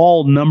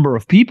small number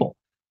of people.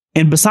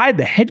 And beside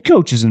the head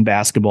coaches in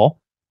basketball,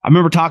 I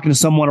remember talking to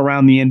someone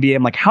around the NBA.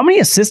 I'm like, how many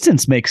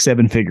assistants make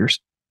seven figures?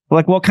 They're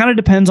like, well, it kind of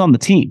depends on the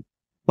team.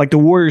 Like the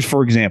Warriors,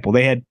 for example,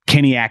 they had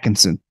Kenny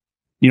Atkinson.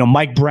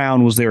 Mike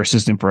Brown was their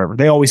assistant forever.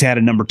 They always had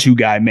a number 2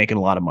 guy making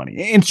a lot of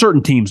money. And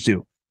certain teams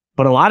do.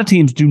 But a lot of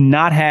teams do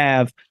not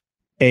have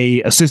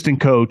a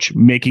assistant coach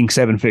making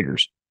seven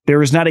figures.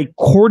 There is not a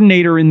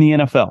coordinator in the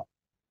NFL,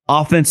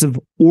 offensive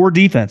or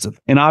defensive.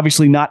 And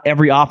obviously not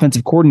every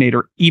offensive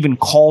coordinator even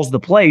calls the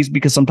plays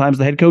because sometimes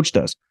the head coach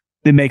does.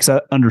 That makes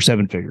under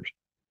seven figures.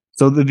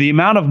 So the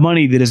amount of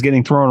money that is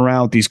getting thrown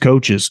around with these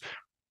coaches,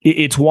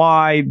 it's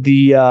why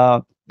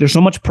there's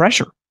so much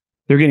pressure.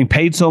 They're getting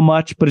paid so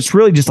much, but it's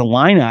really just a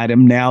line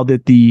item now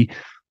that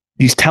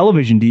these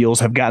television deals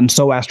have gotten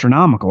so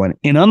astronomical.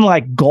 And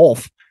unlike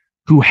golf,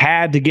 who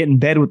had to get in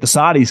bed with the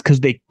Saudis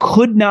because they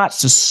could not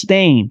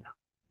sustain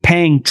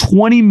paying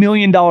 $20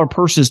 million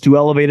purses to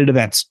elevated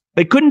events.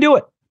 They couldn't do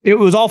it. It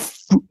was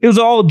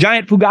all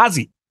giant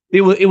fugazi.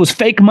 It was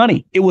fake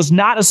money. It was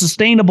not a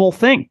sustainable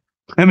thing.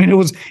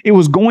 It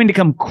was going to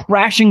come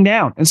crashing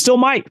down and still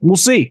might. We'll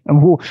see.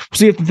 And we'll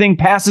see if the thing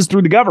passes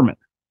through the government,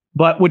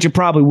 which it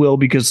probably will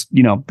because,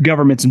 the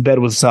government's in bed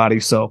with the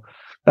Saudis. So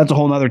that's a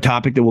whole nother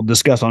topic that we'll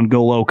discuss on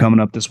Go Low coming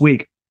up this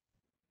week.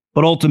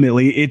 But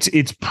ultimately,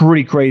 it's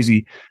pretty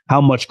crazy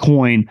how much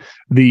coin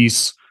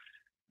these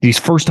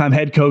first-time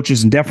head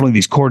coaches and definitely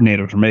these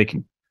coordinators are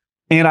making.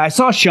 And I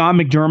saw Sean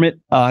McDermott.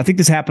 I think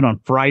this happened on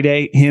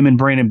Friday. Him and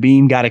Brandon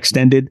Beane got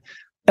extended.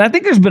 And I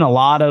think there's been a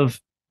lot of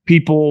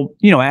people,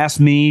 ask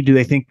me, do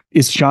they think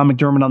is Sean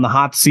McDermott on the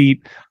hot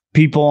seat?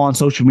 People on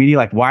social media,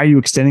 like, why are you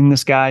extending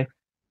this guy?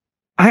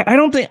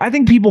 I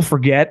think people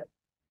forget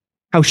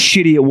how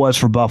shitty it was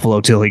for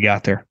Buffalo till he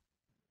got there.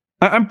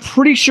 I'm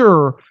pretty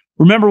sure.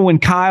 Remember when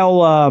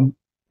Kyle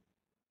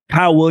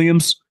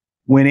Williams,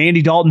 when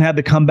Andy Dalton had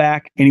to come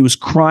back and he was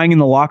crying in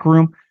the locker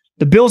room?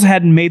 The Bills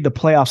hadn't made the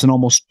playoffs in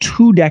almost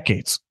 2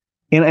 decades.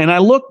 And I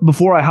looked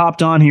before I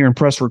hopped on here and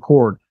pressed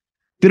record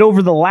that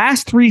over the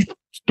last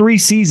three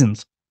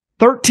seasons,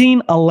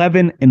 13,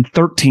 11, and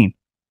 13.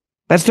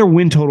 That's their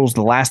win totals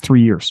the last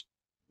 3 years.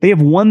 They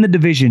have won the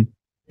division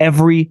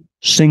every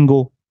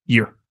single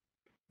year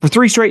for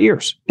 3 straight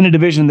years in a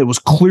division that was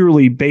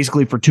clearly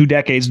basically for 2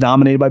 decades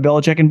dominated by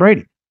Belichick and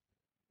Brady.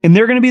 And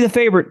they're going to be the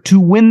favorite to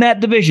win that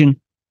division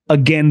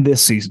again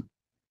this season.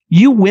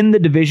 You win the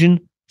division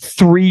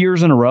 3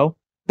 years in a row.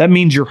 That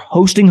means you're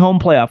hosting home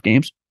playoff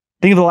games.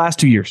 Think of the last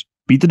 2 years.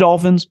 Beat the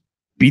Dolphins,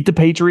 beat the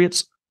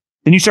Patriots.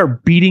 Then you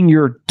start beating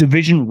your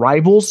division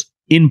rivals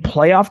in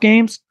playoff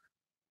games.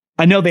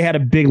 I know they had a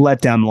big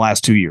letdown the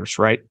last 2 years,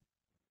 right?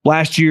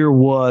 Last year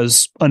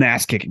was an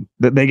ass kicking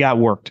that they got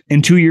worked.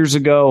 And 2 years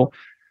ago,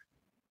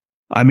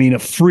 a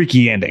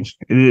freaky ending.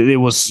 It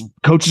was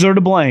coaches are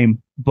to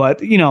blame, but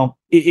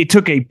it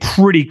took a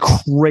pretty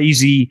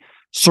crazy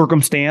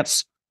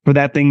circumstance for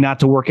that thing not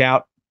to work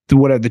out. To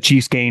whatever the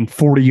Chiefs gained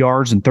 40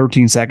 yards in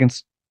 13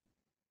 seconds.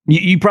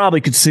 You probably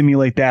could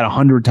simulate that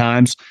 100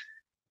 times.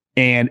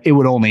 and you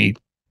would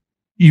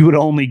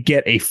only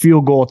get a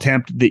field goal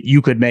attempt that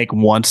you could make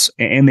once,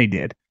 and they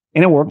did.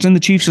 And it worked, and the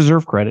Chiefs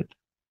deserve credit.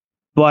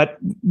 But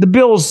the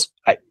Bills,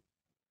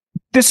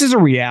 this is a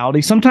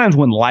reality. Sometimes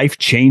when life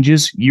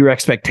changes, your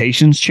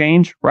expectations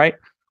change, right?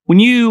 When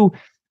you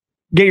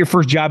get your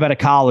first job out of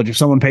college, if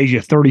someone pays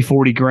you 30,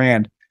 40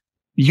 grand,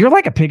 you're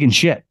like a pig in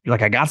shit. You're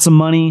like, I got some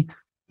money,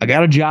 I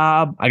got a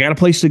job, I got a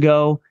place to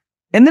go.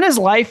 And then as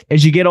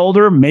you get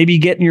older, maybe you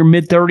get in your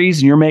mid 30s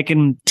and you're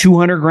making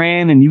 200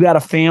 grand and you got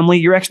a family,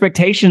 your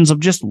expectations of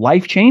just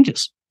life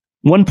changes.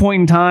 One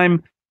point in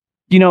time,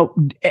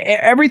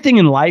 everything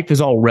in life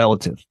is all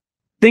relative.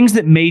 Things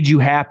that made you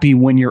happy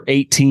when you're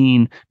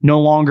 18 no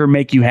longer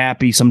make you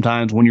happy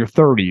sometimes when you're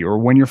 30 or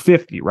when you're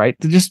 50, right?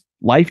 Just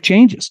life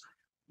changes.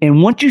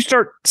 And once you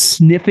start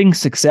sniffing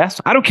success,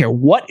 I don't care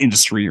what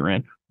industry you're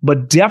in,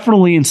 but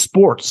definitely in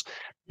sports,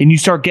 and you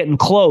start getting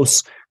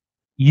close,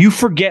 you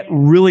forget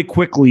really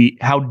quickly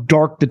how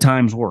dark the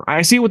times were.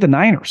 I see it with the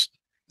Niners.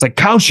 It's like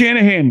Kyle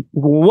Shanahan,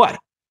 what?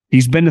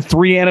 He's been to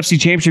 3 NFC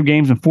Championship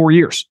games in 4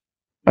 years.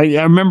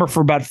 I remember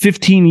for about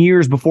 15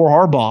 years before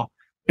Harbaugh,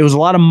 it was a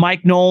lot of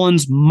Mike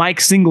Nolans, Mike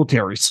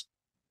Singletaries,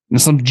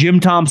 and some Jim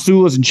Tom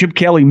Sulas and Chip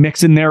Kelly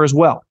mixed in there as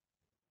well.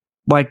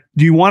 Like,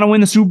 do you want to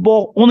win the Super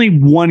Bowl? Only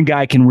one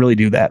guy can really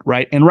do that,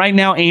 right? And right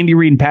now, Andy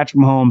Reid and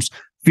Patrick Mahomes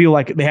feel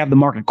like they have the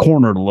market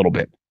cornered a little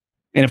bit.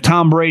 And if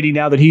Tom Brady,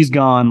 now that he's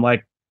gone,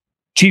 like,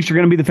 Chiefs are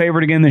going to be the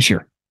favorite again this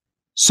year.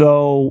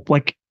 So,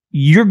 like,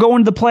 you're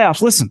going to the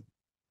playoffs. Listen,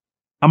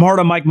 I'm hard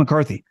on Mike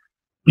McCarthy,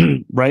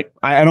 right?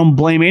 I don't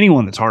blame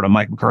anyone that's hard on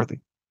Mike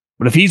McCarthy.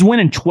 But if he's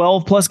winning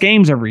 12 plus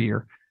games every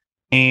year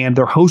and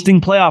they're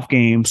hosting playoff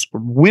games, or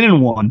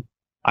winning one,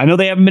 I know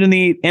they haven't been in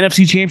the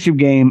NFC Championship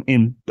game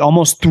in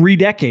almost 3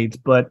 decades,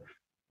 but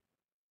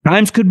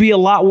times could be a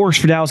lot worse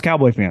for Dallas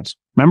Cowboy fans.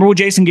 Remember with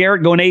Jason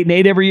Garrett going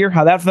 8-8 every year,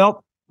 how that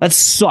felt? That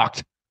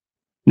sucked.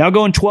 Now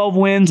going 12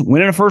 wins,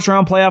 winning a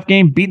first-round playoff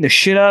game, beating the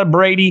shit out of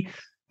Brady,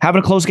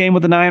 having a close game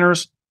with the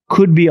Niners,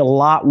 could be a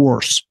lot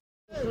worse.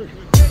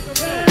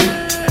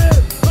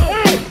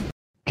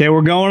 Okay,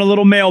 we're going a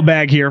little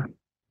mailbag here.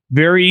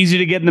 Very easy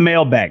to get in the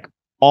mailbag.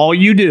 All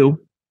you do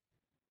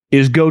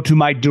is go to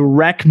my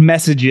direct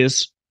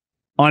messages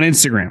on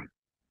Instagram,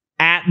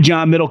 at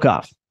John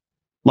Middlecoff.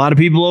 A lot of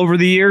people over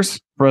the years,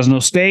 Fresno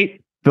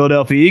State,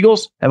 Philadelphia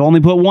Eagles, have only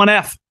put 1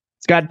 F.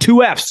 It's got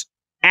 2 Fs.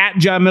 At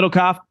John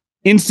Middlecoff.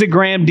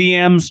 Instagram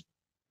DMs,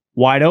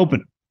 wide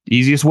open.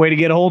 Easiest way to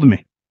get a hold of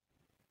me.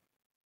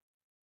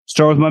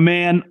 Start with my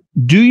man.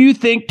 Do you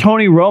think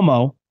Tony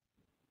Romo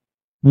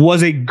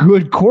was a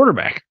good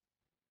quarterback?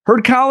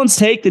 Heard Colin's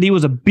take that he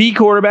was a B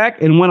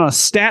quarterback and went on a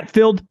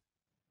stat-filled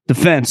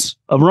defense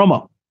of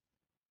Romo.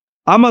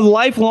 I'm a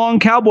lifelong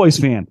Cowboys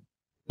fan.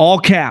 All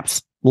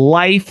caps.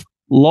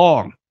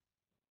 Lifelong.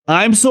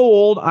 I'm so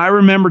old, I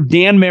remember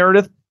Dan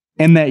Meredith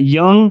and that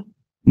young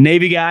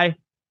Navy guy,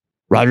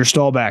 Roger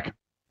Staubach.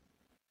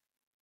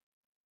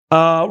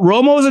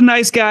 Romo is a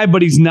nice guy,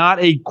 but he's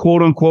not a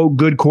quote-unquote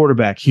good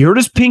quarterback. He hurt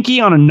his pinky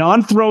on a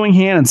non-throwing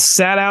hand and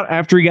sat out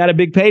after he got a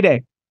big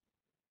payday.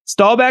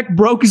 Staubach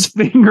broke his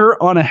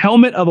finger on a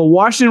helmet of a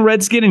Washington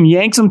Redskin and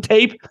yanked some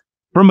tape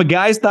from a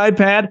guy's thigh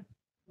pad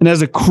and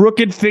has a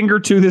crooked finger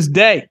to this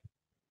day.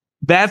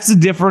 That's the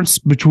difference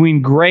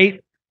between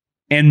great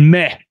and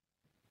meh.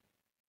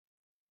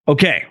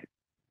 Okay,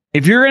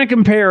 if you're going to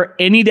compare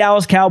any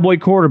Dallas Cowboy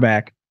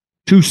quarterback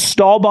to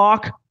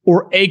Staubach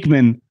or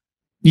Aikman,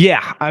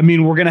 yeah, I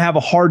mean, we're going to have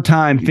a hard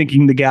time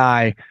thinking the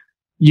guy,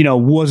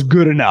 was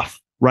good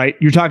enough, right?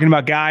 You're talking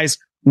about guys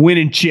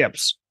winning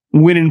chips,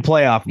 winning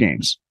playoff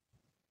games.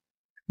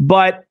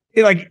 But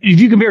like, if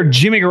you compare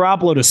Jimmy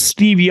Garoppolo to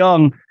Steve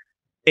Young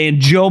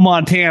and Joe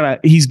Montana,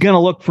 he's going to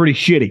look pretty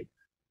shitty.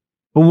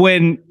 But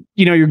when,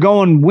 you're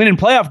going winning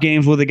playoff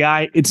games with a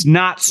guy, it's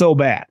not so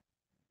bad.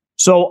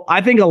 So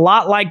I think a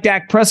lot like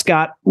Dak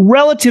Prescott,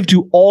 relative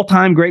to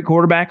all-time great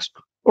quarterbacks,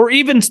 or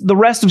even the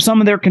rest of some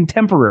of their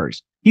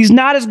contemporaries, he's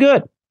not as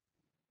good.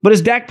 But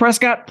is Dak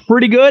Prescott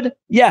pretty good?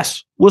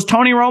 Yes. Was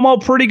Tony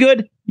Romo pretty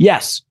good?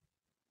 Yes.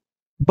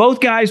 Both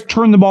guys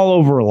turned the ball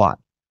over a lot.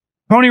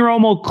 Tony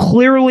Romo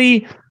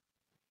clearly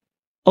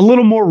a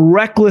little more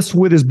reckless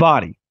with his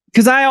body.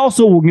 Because I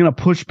also was going to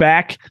push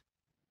back.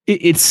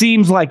 It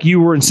seems like you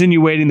were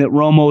insinuating that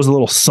Romo was a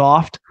little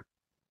soft.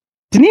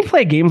 Didn't he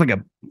play a game with like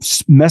a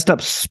messed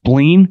up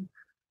spleen?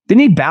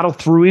 Didn't he battle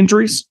through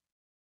injuries?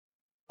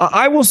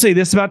 I will say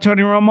this about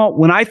Tony Romo.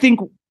 When I think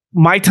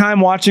my time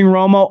watching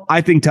Romo,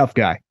 I think tough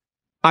guy.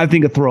 I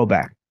think a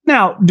throwback.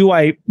 Now, do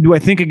I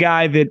think a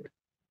guy that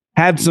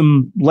had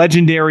some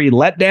legendary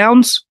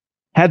letdowns,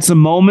 had some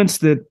moments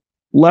that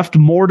left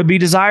more to be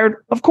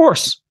desired? Of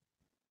course.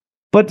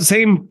 But the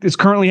same is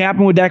currently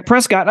happening with Dak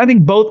Prescott. I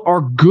think both are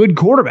good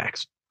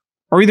quarterbacks.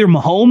 Or either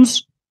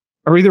Mahomes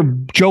or either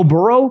Joe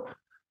Burrow.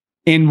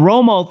 And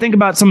Romo, think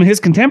about some of his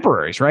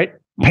contemporaries, right?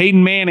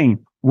 Peyton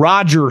Manning,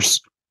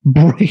 Rodgers,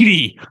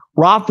 Brady,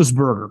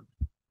 Roethlisberger.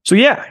 So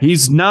yeah,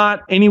 he's not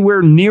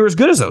anywhere near as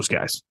good as those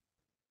guys.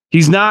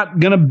 He's not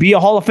going to be a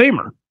Hall of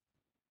Famer,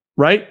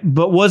 right?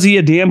 But was he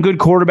a damn good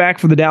quarterback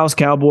for the Dallas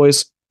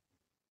Cowboys?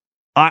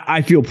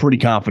 I feel pretty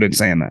confident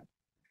saying that.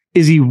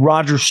 Is he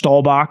Roger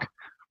Staubach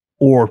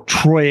or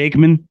Troy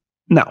Aikman?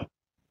 No.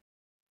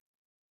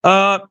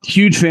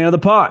 Huge fan of the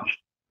pod.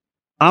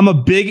 I'm a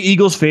big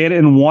Eagles fan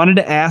and wanted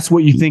to ask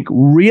what you think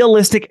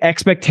realistic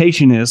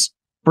expectation is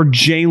for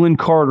Jalen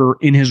Carter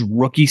in his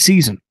rookie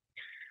season.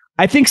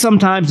 I think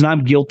sometimes, and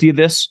I'm guilty of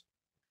this,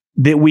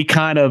 that we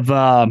kind of,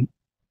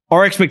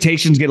 our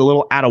expectations get a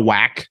little out of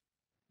whack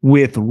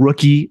with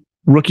rookies,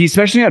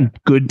 especially on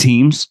good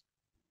teams,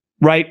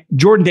 right?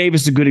 Jordan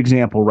Davis is a good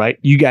example, right?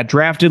 You got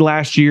drafted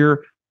last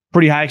year,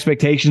 pretty high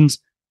expectations.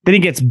 Then he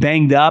gets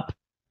banged up,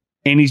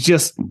 and he's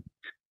just,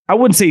 I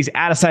wouldn't say he's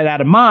out of sight,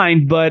 out of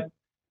mind, but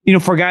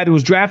for a guy that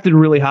was drafted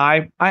really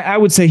high, I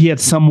would say he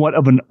had somewhat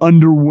of an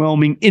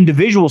underwhelming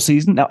individual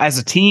season. Now, as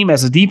a team,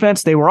 as a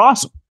defense, they were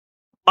awesome.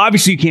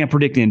 Obviously, you can't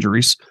predict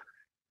injuries,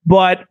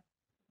 but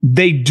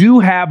they do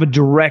have a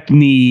direct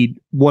need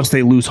once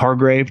they lose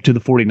Hargrave to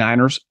the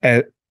 49ers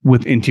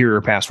with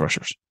interior pass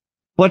rushers.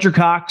 Fletcher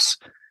Cox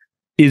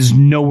is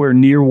nowhere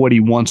near what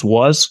he once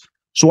was.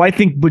 So I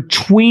think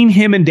between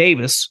him and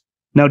Davis,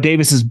 now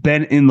Davis has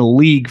been in the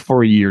league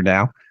for a year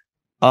now,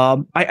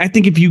 I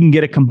think if you can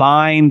get a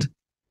combined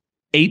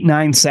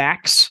 8-9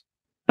 sacks.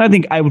 I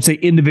think I would say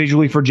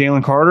individually for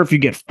Jalen Carter, if you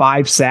get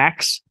 5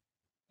 sacks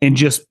and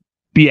just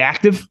be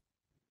active,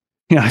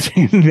 I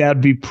think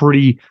that'd be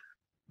pretty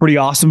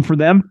awesome for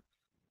them.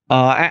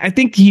 I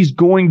think he's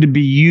going to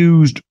be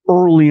used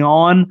early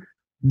on.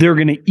 They're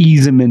going to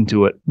ease him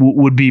into it,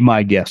 would be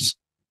my guess.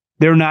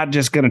 They're not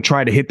just going to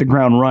try to hit the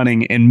ground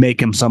running and make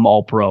him some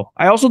all-pro.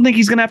 I also think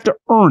he's going to have to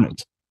earn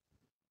it.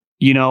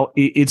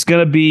 It's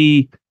going to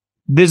be,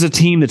 there's a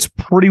team that's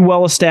pretty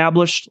well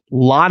established, a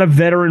lot of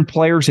veteran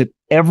players at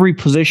every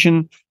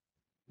position.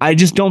 I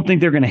just don't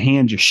think they're going to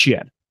hand you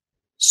shit.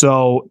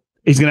 So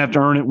he's going to have to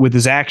earn it with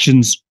his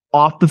actions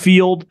off the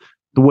field,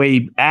 the way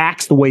he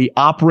acts, the way he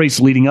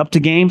operates leading up to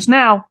games.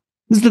 Now,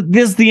 this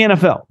is the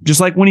NFL, just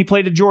like when he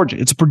played at Georgia.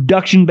 It's a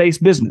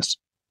production-based business,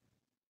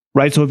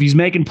 right? So if he's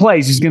making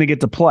plays, he's going to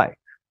get to play.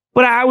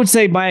 But I would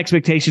say my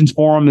expectations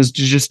for him is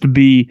just to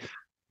be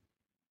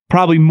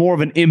probably more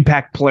of an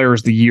impact player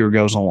as the year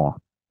goes along.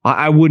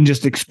 I wouldn't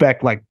just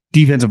expect like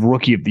defensive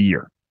rookie of the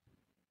year.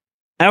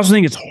 I also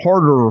think it's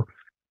harder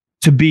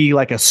to be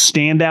like a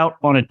standout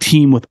on a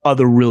team with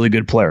other really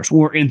good players.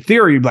 Or in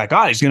theory, you'd be like,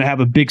 he's going to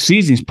have a big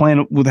season. He's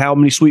playing with how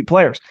many sweet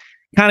players.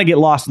 Kind of get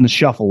lost in the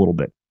shuffle a little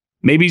bit.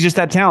 Maybe he's just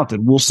that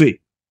talented. We'll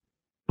see.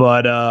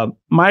 But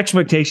my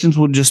expectations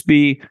would just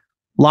be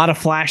a lot of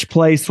flash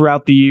plays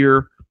throughout the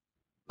year.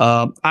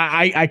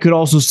 I could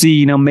also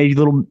see, maybe a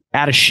little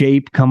out of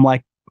shape come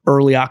like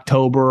early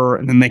October,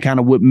 and then they kind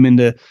of whip him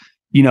into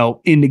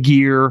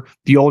gear,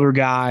 the older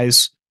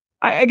guys.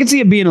 I can see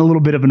it being a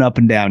little bit of an up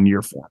and down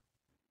year for him.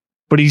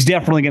 But he's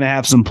definitely going to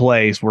have some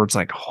plays where it's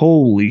like,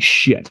 holy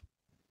shit.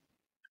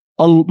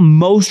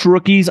 Most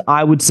rookies,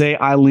 I would say,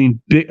 I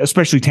lean big,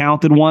 especially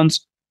talented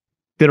ones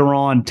that are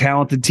on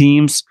talented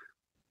teams.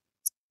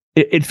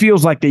 It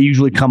feels like they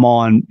usually come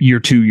on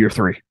year 2, year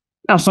 3.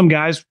 Now, some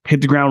guys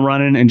hit the ground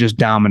running and just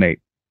dominate.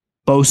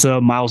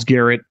 Bosa, Myles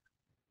Garrett,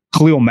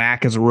 Khalil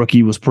Mack as a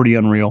rookie was pretty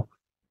unreal.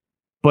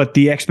 But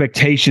the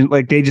expectation,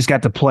 like they just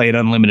got to play an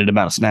unlimited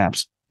amount of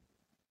snaps.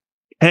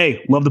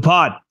 Hey, love the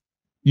pod.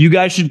 You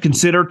guys should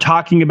consider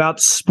talking about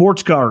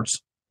sports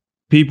cards.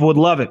 People would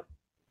love it.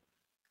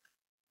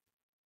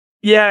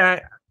 Yeah,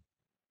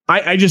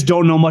 I just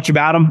don't know much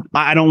about them.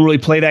 I don't really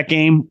play that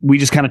game. We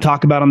just kind of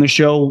talk about on this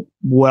show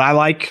what I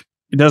like.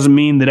 It doesn't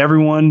mean that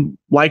everyone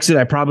likes it.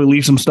 I probably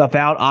leave some stuff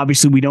out.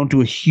 Obviously, we don't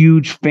do a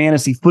huge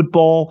fantasy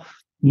football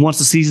once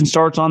the season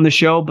starts on the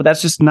show, but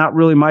that's just not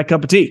really my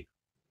cup of tea.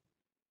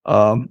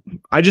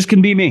 I just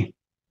can be me.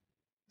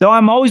 Though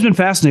I'm always been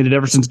fascinated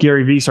ever since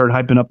Gary Vee started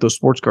hyping up those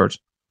sports cards.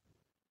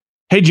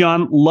 Hey,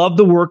 John, love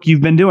the work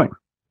you've been doing.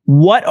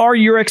 What are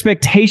your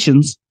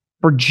expectations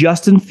for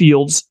Justin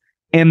Fields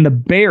and the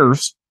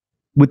Bears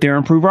with their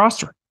improved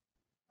roster?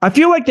 I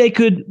feel like they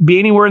could be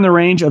anywhere in the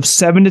range of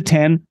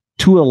 7-10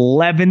 to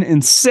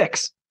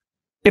 11-6.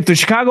 If the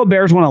Chicago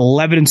Bears went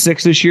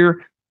 11-6 this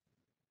year,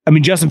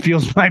 Justin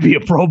Fields might be a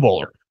Pro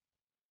Bowler.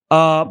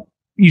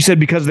 You said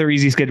because of their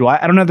easy schedule.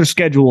 I don't have their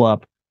schedule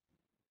up.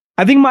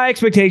 I think my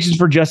expectations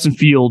for Justin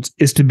Fields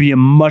is to be a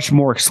much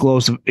more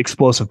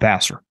explosive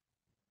passer.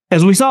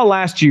 As we saw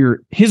last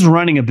year, his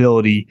running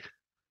ability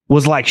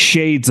was like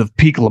shades of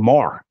peak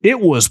Lamar.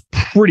 It was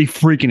pretty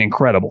freaking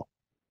incredible.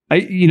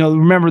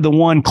 Remember the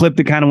one clip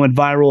that kind of went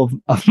viral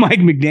of Mike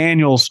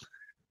McDaniels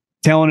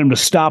telling him to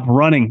stop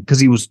running because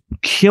he was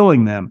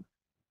killing them.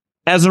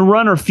 As a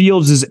runner,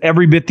 Fields is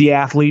every bit the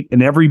athlete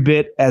and every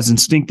bit as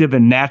instinctive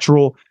and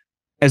natural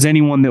as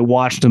anyone that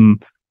watched him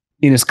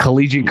in his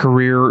collegiate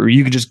career, or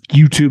you could just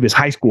YouTube his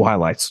high school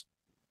highlights.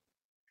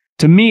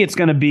 To me, it's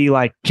going to be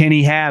like, can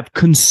he have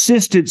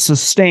consistent,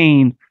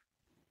 sustained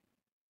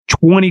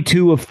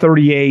 22 of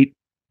 38?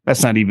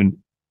 That's not even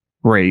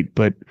great,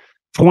 but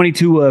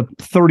 22 of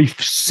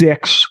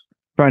 36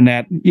 from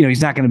that.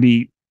 He's not going to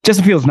be,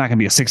 Justin Fields is not going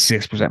to be a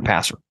 66%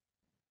 passer.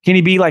 Can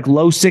he be like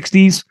low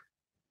 60s,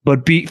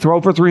 but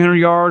throw for 300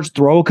 yards,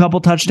 throw a couple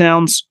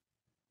touchdowns?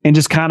 and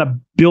just kind of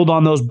build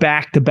on those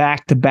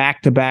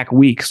back-to-back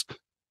weeks.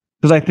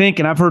 Because I think,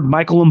 and I've heard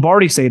Michael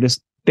Lombardi say this,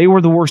 they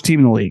were the worst team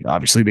in the league.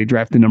 Obviously, they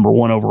drafted number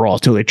 1 overall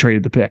until they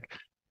traded the pick.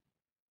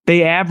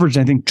 They averaged,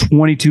 I think,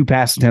 22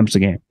 pass attempts a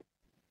game.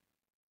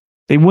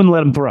 They wouldn't let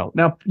them throw.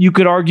 Now, you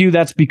could argue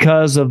that's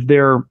because of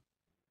their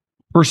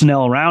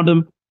personnel around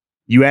them.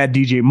 You add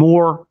DJ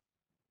Moore,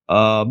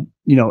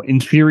 in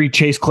theory,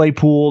 Chase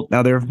Claypool.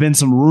 Now, there have been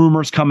some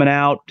rumors coming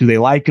out. Do they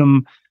like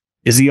him?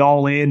 Is he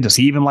all in? Does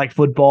he even like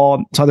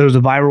football? So there was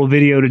a viral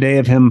video today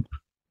of him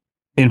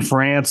in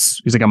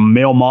France. He's like a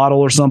male model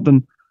or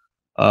something.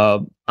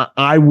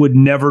 I would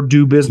never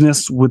do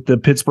business with the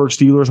Pittsburgh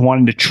Steelers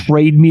wanting to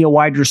trade me a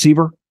wide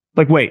receiver.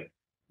 Like, wait,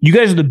 you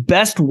guys are the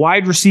best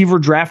wide receiver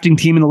drafting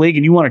team in the league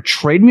and you want to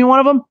trade me one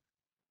of them?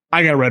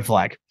 I got a red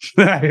flag.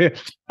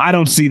 I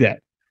don't see that.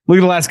 Look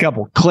at the last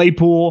couple.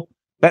 Claypool,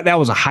 that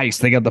was a heist.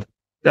 They got the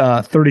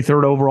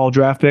 33rd overall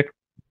draft pick.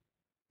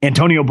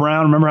 Antonio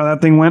Brown, remember how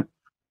that thing went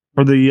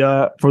for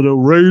the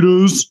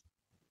Raiders?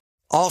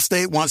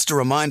 Allstate wants to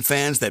remind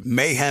fans that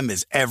mayhem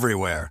is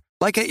everywhere,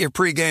 like at your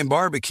pregame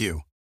barbecue.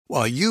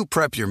 While you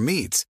prep your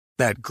meats,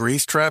 that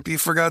grease trap you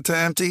forgot to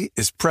empty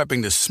is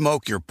prepping to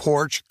smoke your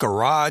porch,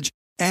 garage,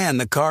 and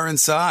the car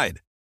inside.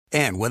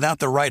 And without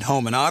the right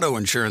home and auto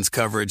insurance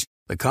coverage,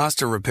 the cost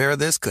to repair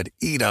this could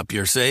eat up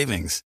your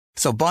savings.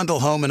 So bundle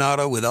home and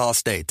auto with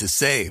Allstate to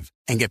save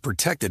and get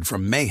protected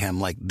from mayhem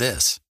like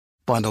this.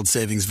 Bundled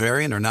savings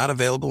vary and are not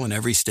available in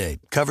every state.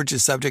 Coverage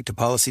is subject to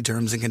policy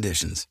terms and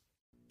conditions.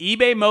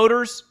 eBay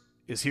Motors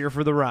is here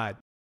for the ride.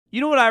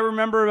 You know what I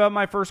remember about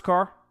my first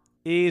car?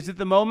 Is at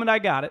the moment I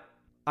got it,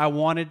 I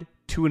wanted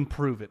to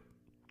improve it.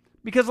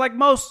 Because like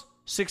most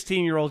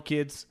 16-year-old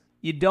kids,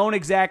 you don't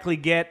exactly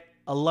get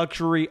a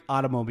luxury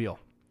automobile.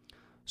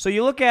 So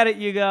you look at it,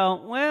 you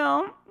go,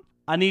 well,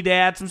 I need to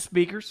add some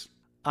speakers.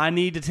 I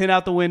need to tint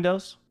out the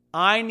windows.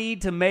 I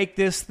need to make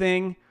this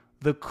thing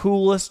the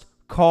coolest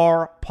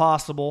car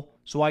possible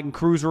so I can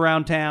cruise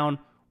around town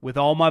with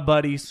all my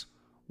buddies,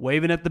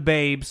 waving at the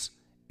babes,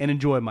 and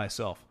enjoy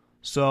myself.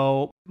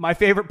 So my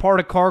favorite part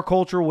of car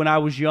culture when I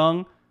was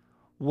young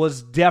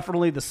was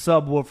definitely the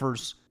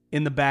subwoofers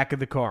in the back of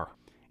the car.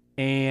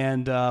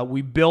 And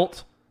we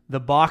built the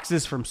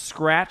boxes from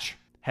scratch,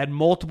 had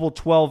multiple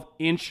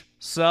 12-inch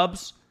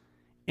subs,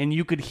 and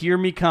you could hear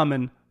me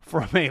coming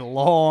from a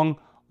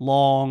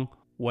long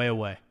way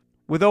away.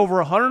 With over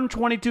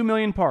 122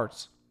 million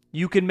parts,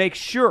 you can make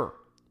sure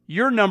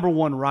your number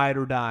one ride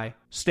or die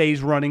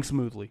stays running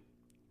smoothly.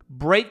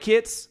 Brake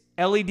kits,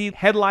 LED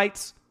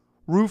headlights,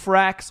 roof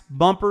racks,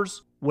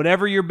 bumpers,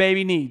 whatever your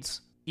baby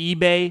needs,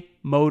 eBay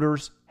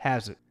Motors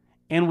has it.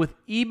 And with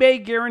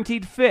eBay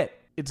Guaranteed Fit,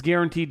 it's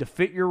guaranteed to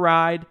fit your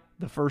ride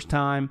the first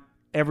time,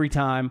 every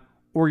time,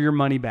 or your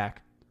money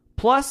back.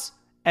 Plus,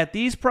 at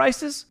these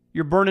prices,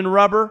 you're burning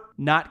rubber,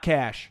 not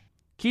cash.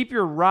 Keep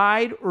your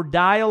ride or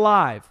die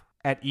alive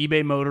at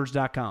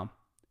ebaymotors.com.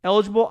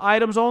 Eligible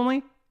items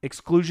only.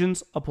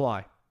 Exclusions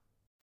apply.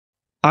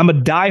 I'm a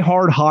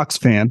diehard Hawks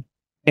fan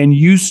and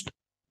used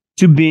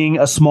to being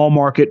a small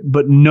market,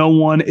 but no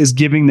one is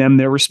giving them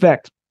their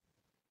respect.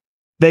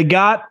 They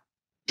got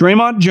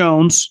Draymond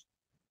Jones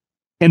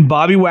and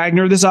Bobby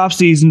Wagner this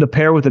offseason to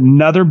pair with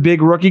another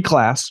big rookie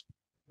class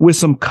with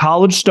some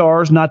college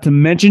stars, not to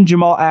mention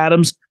Jamal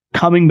Adams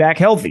coming back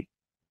healthy.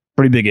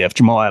 Pretty big if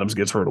Jamal Adams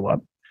gets hurt a lot.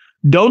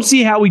 Don't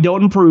see how we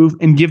don't improve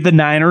and give the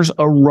Niners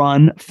a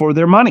run for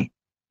their money.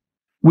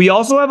 We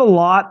also have a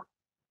lot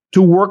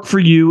to work for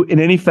you in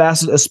any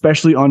facet,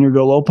 especially on your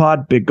Go Low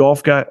Pod. Big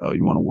golf guy. Oh,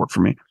 you want to work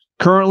for me.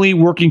 Currently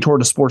working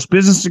toward a sports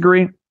business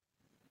degree.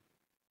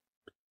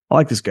 I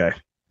like this guy.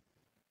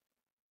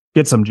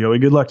 Get some, Joey.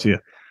 Good luck to you.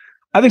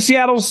 I think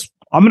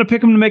I'm going to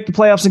pick them to make the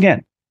playoffs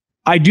again.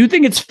 I do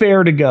think it's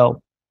fair to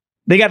go.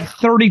 They got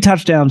 30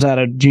 touchdowns out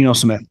of Geno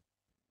Smith.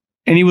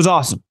 And he was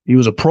awesome. He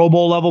was a Pro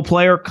Bowl level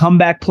player,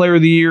 comeback player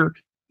of the year,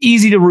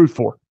 easy to root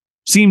for.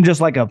 Seemed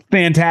just like a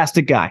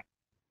fantastic guy,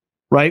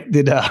 right?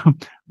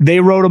 They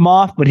wrote him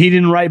off, but he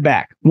didn't write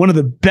back. One of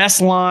the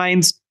best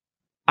lines,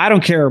 I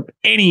don't care,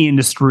 any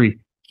industry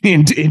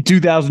in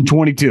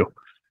 2022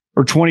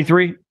 or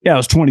 23. Yeah, it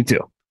was 22.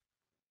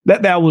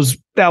 That was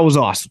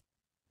awesome.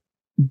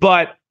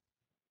 But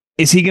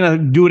is he going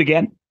to do it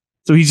again?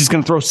 So he's just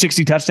going to throw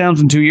 60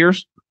 touchdowns in 2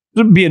 years? It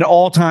would be an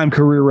all-time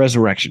career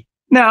resurrection.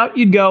 Now,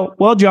 you'd go,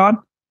 well, John,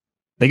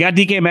 they got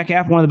DK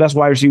Metcalf, one of the best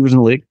wide receivers in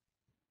the league.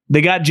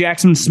 They got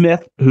Jackson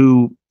Smith,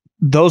 who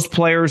those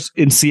players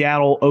in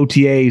Seattle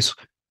OTAs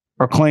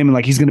are claiming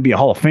like he's going to be a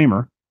Hall of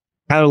Famer.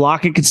 Tyler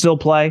Lockett can still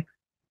play.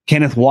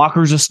 Kenneth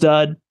Walker's a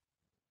stud.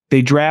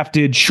 They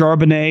drafted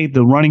Charbonnet,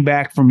 the running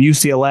back from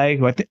UCLA,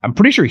 who I'm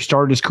pretty sure he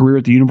started his career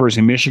at the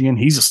University of Michigan.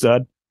 He's a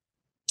stud.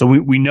 So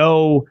we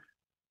know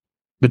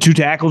the two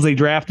tackles they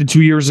drafted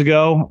 2 years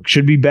ago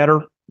should be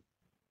better.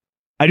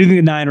 I do think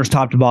the Niners,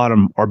 top to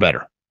bottom, are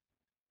better.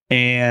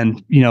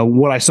 And,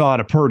 what I saw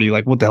out of Purdy,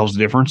 like, what the hell's the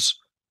difference?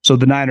 So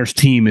the Niners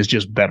team is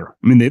just better.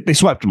 I mean, they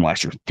swept them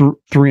last year,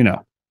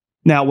 3-0.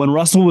 Now, when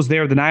Russell was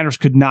there, the Niners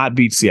could not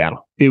beat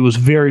Seattle. It was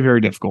very, very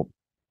difficult.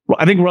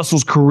 I think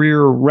Russell's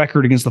career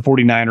record against the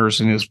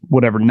 49ers in his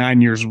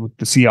 9 years with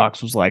the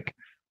Seahawks was like,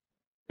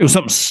 it was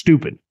something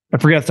stupid. I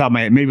forget off the top of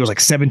my head. Maybe it was like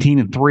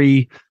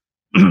 17-3.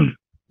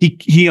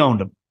 He owned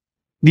them.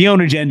 The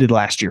ownage ended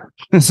last year.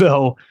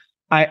 So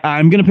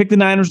I'm going to pick the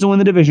Niners to win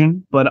the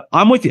division, but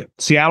I'm with you.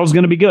 Seattle's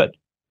going to be good.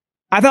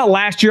 I thought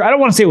last year, I don't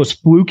want to say it was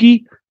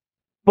fluky,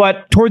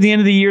 but toward the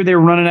end of the year, they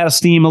were running out of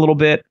steam a little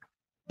bit.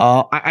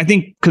 I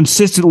think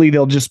consistently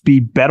they'll just be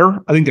better.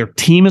 I think their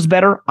team is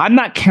better. I'm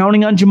not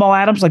counting on Jamal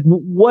Adams. Like,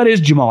 what is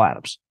Jamal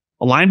Adams?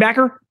 A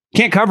linebacker?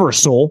 Can't cover a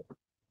soul.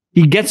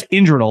 He gets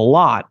injured a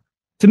lot.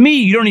 To me,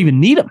 you don't even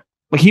need him.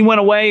 Like, he went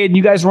away and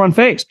you guys were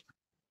unfazed.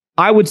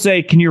 I would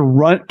say, can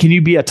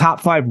you be a top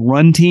 5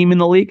 run team in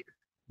the league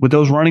with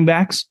those running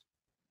backs?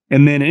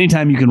 And then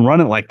anytime you can run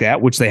it like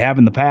that, which they have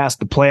in the past,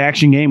 the play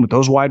action game with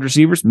those wide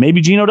receivers,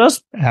 maybe Geno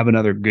does have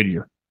another good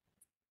year.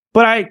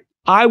 But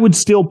I would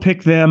still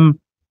pick them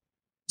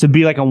to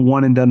be like a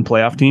one and done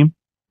playoff team,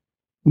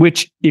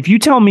 which if you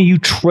tell me you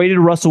traded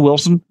Russell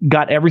Wilson,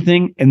 got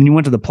everything, and then you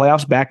went to the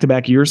playoffs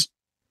back-to-back years,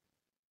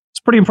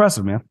 it's pretty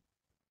impressive, man.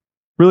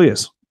 Really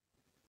is.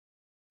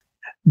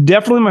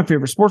 Definitely my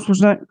favorite sports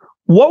person.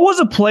 What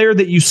was a player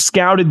that you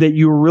scouted that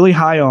you were really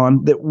high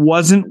on that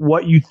wasn't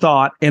what you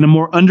thought, and a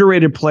more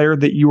underrated player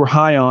that you were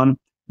high on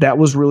that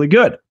was really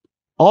good?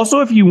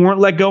 Also, if you weren't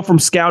let go from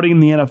scouting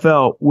in the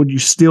NFL, would you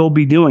still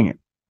be doing it?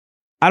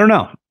 I don't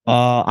know.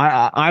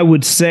 I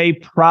would say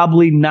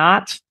probably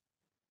not.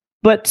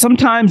 But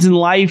sometimes in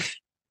life,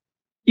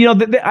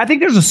 I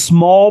think there's a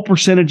small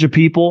percentage of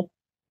people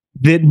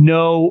that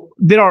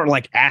aren't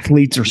like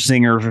athletes or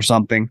singers or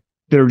something,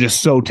 that are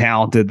just so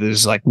talented that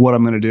it's like what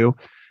I'm going to do,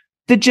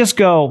 that just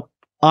go,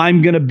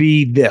 I'm going to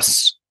be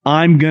this.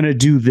 I'm going to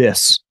do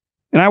this.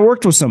 And I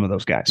worked with some of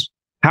those guys.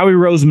 Howie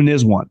Roseman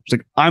is one. It's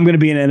like, I'm going to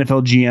be an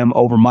NFL GM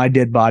over my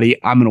dead body.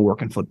 I'm going to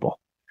work in football.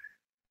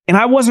 And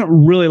I wasn't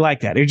really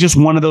like that. It's just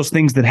one of those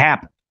things that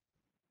happened.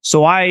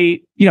 So I've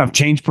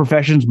changed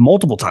professions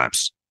multiple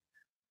times.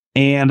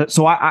 And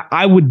so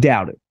I would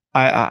doubt it.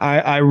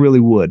 I really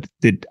would.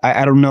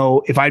 I don't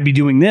know if I'd be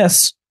doing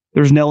this.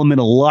 There's an element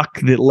of luck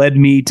that led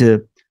me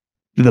to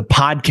the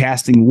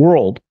podcasting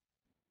world.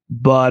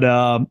 But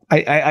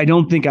I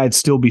don't think I'd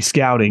still be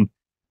scouting.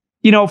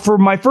 For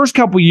my first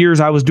couple of years,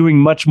 I was doing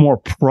much more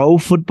pro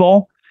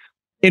football.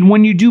 And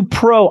when you do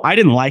pro, I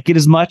didn't like it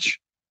as much.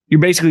 You're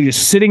basically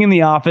just sitting in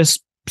the office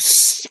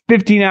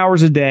 15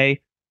 hours a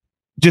day,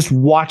 just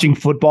watching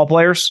football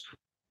players.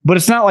 But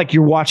it's not like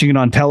you're watching it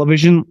on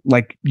television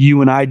like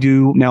you and I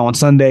do now on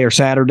Sunday or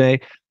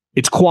Saturday.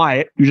 It's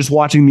quiet. You're just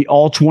watching the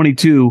all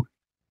 22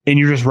 and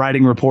you're just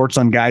writing reports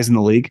on guys in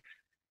the league.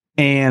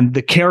 And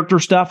the character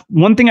stuff,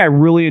 one thing I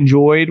really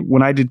enjoyed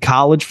when I did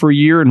college for a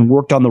year and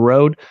worked on the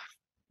road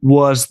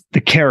was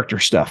the character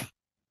stuff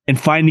and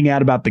finding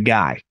out about the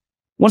guy.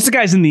 Once the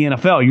guy's in the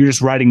NFL, you're just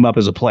writing him up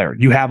as a player.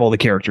 You have all the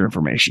character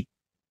information.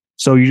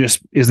 So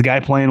is the guy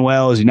playing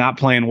well? Is he not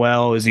playing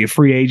well? Is he a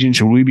free agent?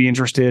 Should we be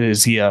interested?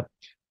 Is he a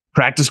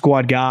practice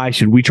squad guy?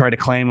 Should we try to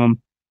claim him?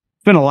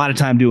 Spent a lot of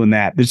time doing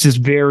that. It's just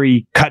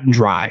very cut and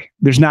dry.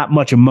 There's not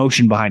much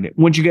emotion behind it.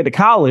 Once you get to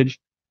college,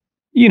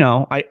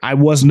 I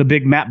wasn't a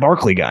big Matt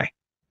Barkley guy.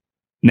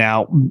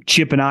 Now,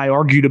 Chip and I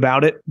argued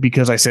about it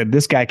because I said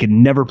this guy could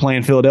never play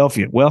in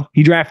Philadelphia. Well,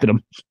 he drafted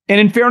him. And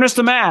in fairness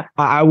to Matt,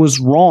 I was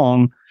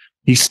wrong.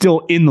 He's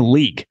still in the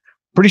league.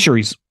 Pretty sure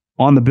he's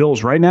on the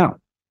Bills right now.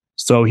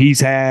 So he's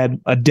had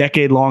a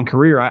decade-long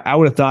career. I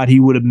would have thought he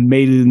would have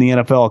made it in the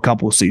NFL a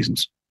couple of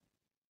seasons.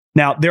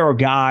 Now, there are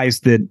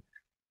guys that,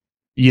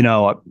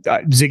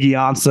 Ziggy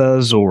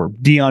Ansahs or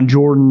Deion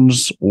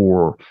Jordans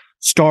or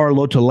Star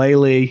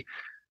Lotulelei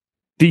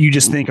that you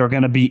just think are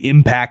going to be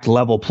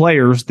impact-level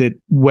players that,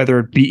 whether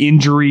it be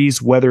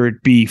injuries, whether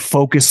it be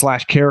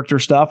focus/character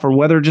stuff, or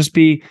whether it just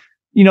be,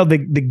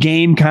 the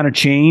game kind of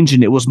changed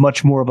and it was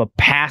much more of a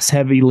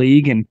pass-heavy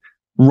league and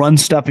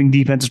run-stuffing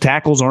defensive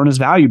tackles aren't as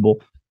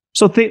valuable.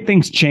 So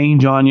things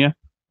change on you.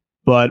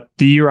 But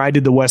the year I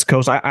did the West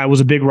Coast, I was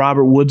a big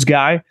Robert Woods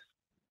guy.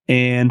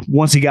 And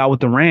once he got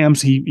with the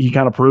Rams, he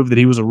kind of proved that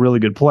he was a really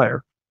good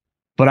player.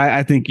 But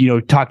I think,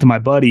 talk to my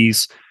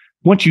buddies,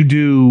 once you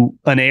do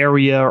an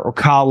area or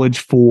college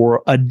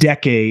for a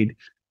decade,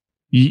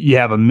 you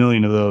have a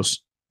million of those.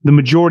 The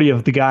majority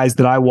of the guys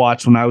that I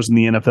watched when I was in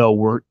the NFL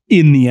were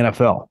in the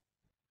NFL.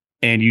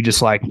 And you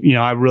just I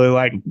really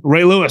like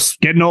Ray Lewis,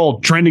 getting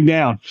old, trending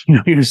down.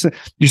 You're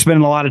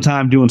spending a lot of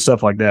time doing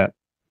stuff like that.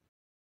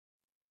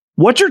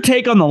 What's your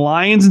take on the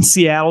Lions in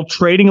Seattle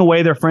trading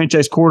away their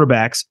franchise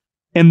quarterbacks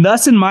and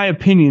thus, in my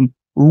opinion,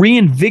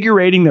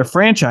 reinvigorating their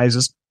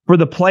franchises for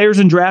the players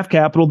and draft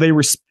capital they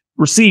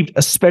received,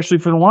 especially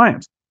for the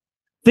Lions?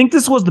 Think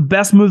this was the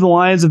best move the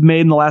Lions have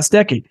made in the last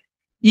decade,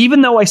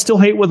 even though I still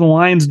hate what the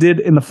Lions did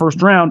in the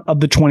first round of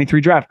the 23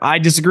 draft. I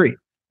disagree.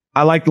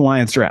 I like the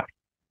Lions draft.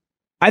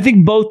 I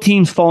think both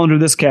teams fall under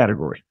this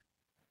category.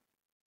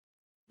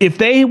 If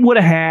they would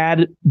have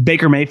had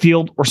Baker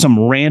Mayfield or some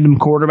random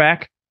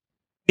quarterback,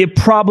 it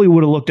probably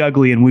would have looked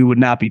ugly and we would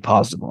not be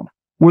positive on it.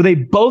 Where they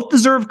both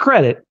deserve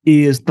credit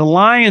is the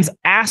Lions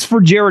asked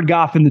for Jared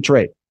Goff in the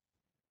trade.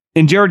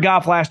 And Jared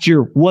Goff last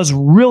year was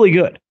really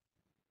good.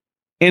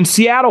 And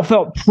Seattle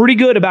felt pretty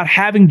good about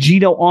having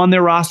Geno on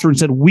their roster and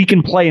said, we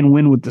can play and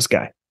win with this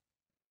guy.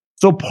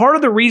 So part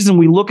of the reason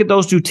we look at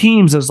those two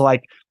teams as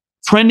like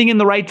trending in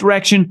the right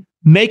direction,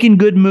 making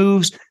good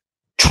moves,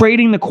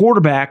 trading the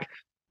quarterback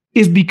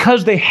is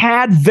because they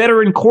had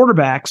veteran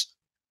quarterbacks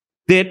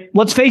that,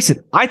 let's face it,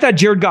 I thought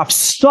Jared Goff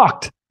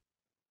sucked.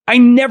 I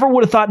never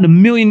would have thought in a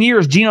million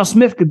years Geno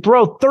Smith could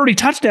throw 30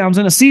 touchdowns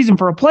in a season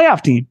for a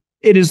playoff team.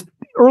 It is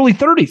early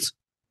 30s.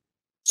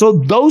 So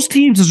those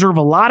teams deserve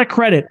a lot of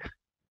credit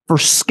for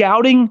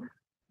scouting,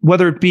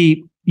 whether it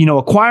be,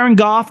 acquiring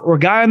Goff or a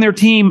guy on their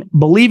team,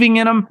 believing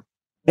in him,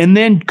 and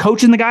then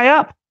coaching the guy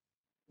up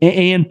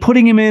and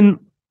putting him in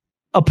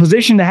a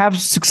position to have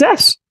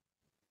success.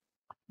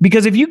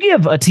 Because if you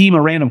give a team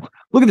a random,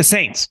 look at the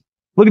Saints,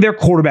 look at their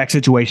quarterback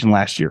situation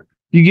last year.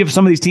 You give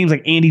some of these teams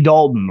like Andy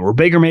Dalton or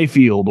Baker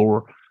Mayfield,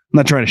 or I'm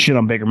not trying to shit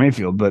on Baker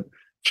Mayfield, but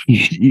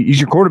he's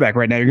your quarterback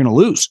right now. You're going to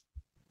lose.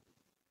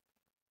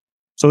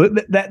 So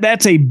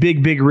that's a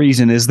big, big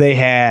reason is they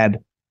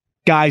had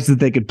guys that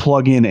they could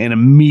plug in and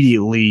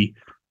immediately,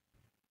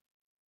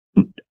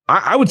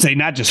 I would say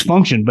not just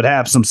function, but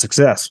have some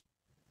success.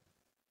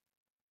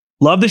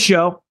 Love the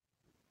show.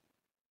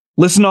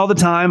 Listen all the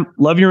time.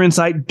 Love your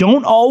insight.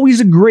 Don't always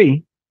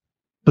agree,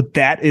 but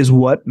that is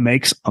what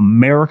makes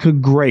America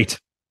great.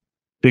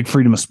 Big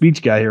freedom of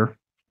speech guy here.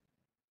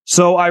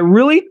 So I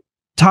really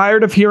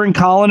tired of hearing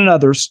Colin and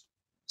others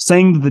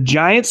saying that the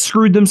Giants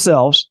screwed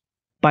themselves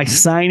by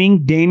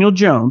signing Daniel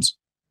Jones,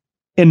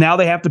 and now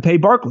they have to pay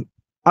Barkley.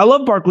 I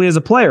love Barkley as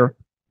a player,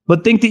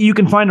 but think that you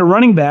can find a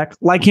running back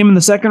like him in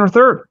the second or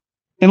third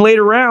in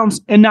later rounds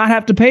and not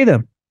have to pay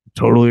them.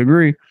 Totally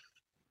agree.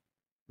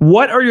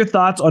 What are your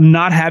thoughts on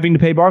not having to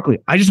pay Barkley?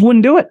 I just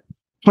wouldn't do it.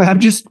 I'm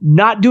just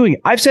not doing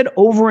it. I've said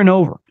over and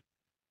over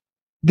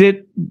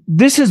that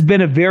this has been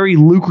a very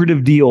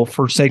lucrative deal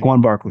for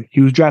Saquon Barkley.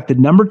 He was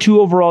drafted number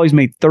 2 overall. He's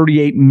made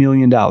 $38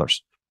 million.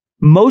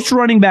 Most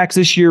running backs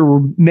this year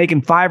were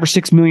making $5 or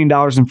 $6 million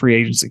in free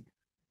agency.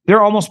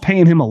 They're almost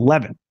paying him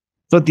 11.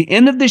 So at the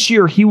end of this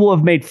year, he will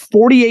have made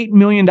 $48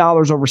 million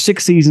over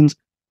 6 seasons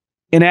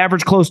and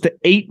average close to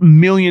 $8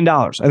 million.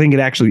 I think it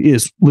actually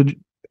is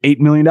 $8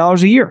 million a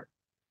year.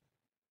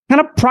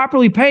 Kind of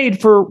properly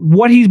paid for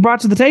what he's brought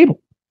to the table.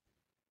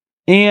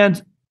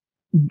 And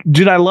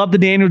did I love the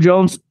Daniel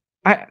Jones?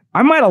 I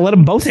might have let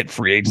them both hit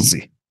free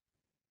agency,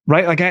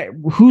 right? Like,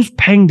 who's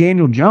paying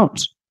Daniel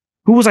Jones?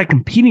 Who was I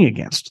competing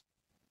against?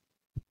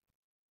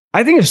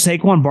 I think if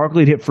Saquon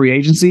Barkley had hit free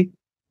agency,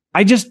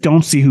 I just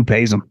don't see who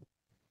pays him.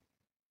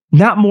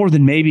 Not more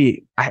than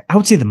maybe, I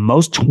would say the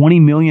most $20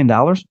 million.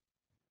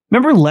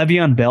 Remember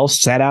Le'Veon Bell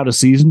sat out a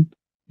season,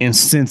 and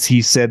since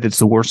he said that's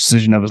the worst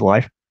decision of his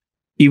life,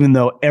 even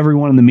though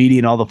everyone in the media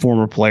and all the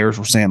former players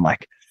were saying,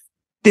 like,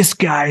 this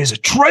guy is a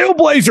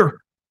trailblazer.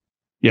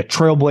 Yeah,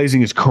 trailblazing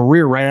his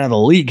career right out of the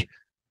league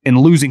and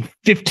losing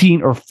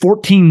 $15 or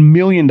 $14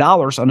 million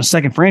on a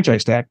second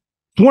franchise tag.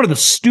 It's one of the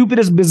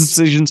stupidest business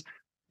decisions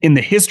in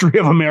the history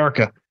of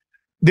America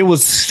that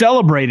was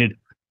celebrated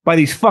by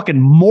these fucking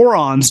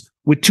morons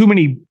with too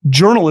many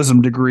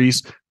journalism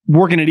degrees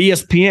working at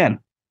ESPN.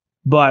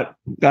 But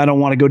I don't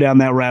want to go down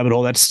that rabbit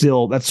hole.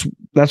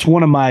 That's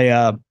one of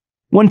my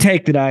one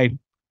take that I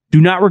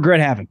do not regret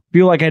having.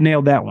 Feel like I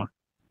nailed that one.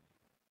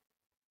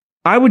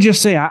 I would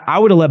just say I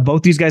would have let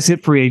both these guys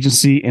hit free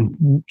agency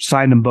and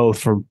signed them both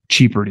for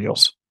cheaper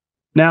deals.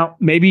 Now,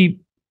 maybe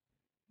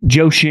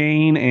Joe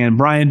Shane and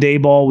Brian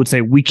Daboll would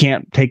say, we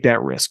can't take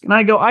that risk. And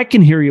I go, I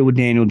can hear you with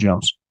Daniel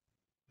Jones.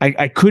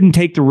 I couldn't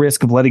take the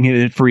risk of letting him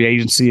hit free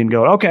agency and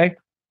go, okay,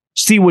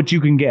 see what you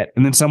can get.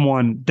 And then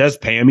someone does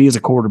pay me as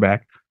a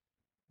quarterback.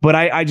 But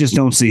I just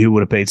don't see who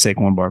would have paid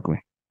Saquon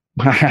Barkley.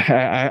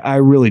 I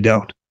really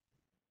don't.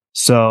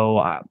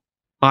 So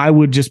I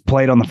would just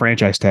play it on the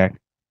franchise tag.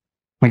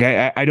 Like,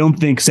 I don't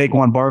think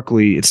Saquon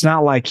Barkley, it's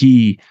not like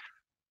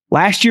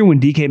last year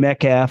when DK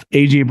Metcalf,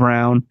 AJ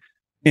Brown,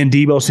 and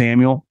Deebo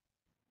Samuel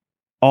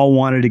all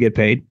wanted to get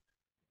paid.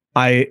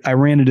 I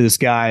ran into this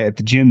guy at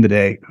the gym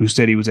today who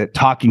said he was at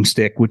Talking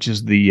Stick, which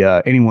is the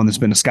anyone that's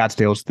been to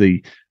Scottsdale,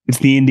 it's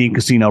the Indian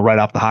casino right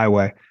off the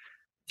highway.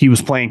 He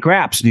was playing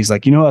craps, and he's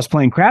like, who I was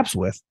playing craps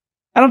with?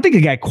 I don't think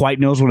the guy quite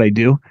knows what I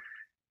do,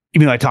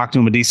 even though I talked to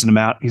him a decent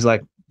amount. He's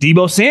like,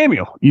 Deebo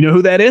Samuel. You know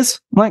who that is?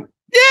 I'm like,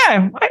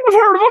 yeah, I've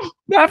heard of him.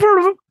 I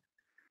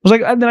was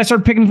like, and then I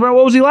started picking his brain.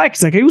 What was he like?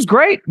 He's like, he was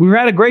great. We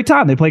had a great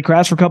time. They played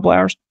craps for a couple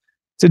hours.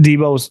 Said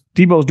Deebo's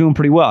doing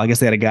pretty well. I guess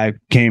they had a guy who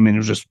came in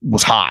and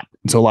was hot.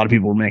 And so a lot of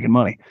people were making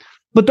money.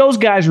 But those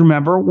guys,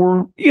 remember,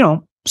 were,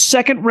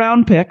 second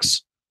round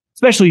picks,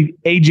 especially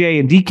AJ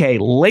and DK,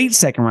 late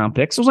second round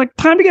picks. It was like,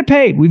 time to get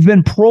paid. We've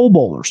been Pro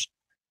Bowlers.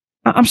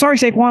 I'm sorry,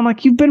 Saquon,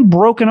 like, you've been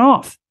broken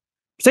off.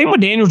 Same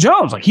with Daniel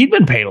Jones. Like, he'd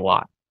been paid a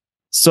lot.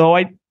 So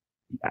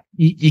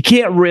you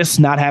can't risk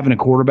not having a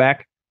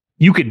quarterback.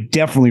 You could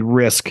definitely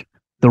risk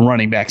the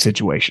running back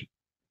situation.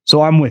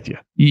 So I'm with you.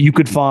 You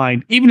could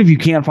find, even if you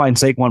can't find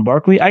Saquon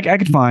Barkley, I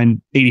could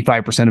find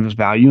 85% of his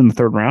value in the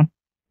third round.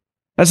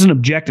 That's an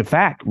objective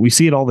fact. We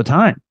see it all the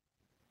time.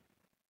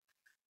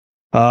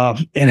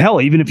 And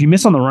hell, even if you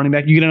miss on the running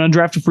back, you get an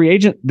undrafted free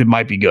agent that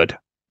might be good.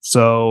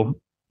 So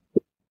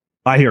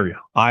I hear you.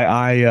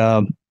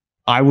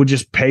 I would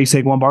just pay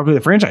Saquon Barkley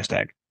the franchise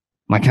tag.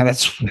 Like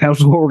that's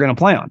what we're going to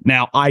play on.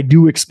 Now, I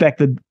do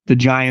expect the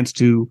Giants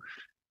to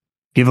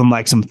give him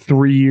like some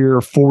 3-year,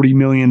 $40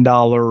 million,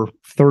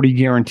 30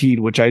 guaranteed,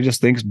 which I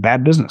just think is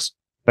bad business.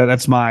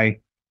 That's my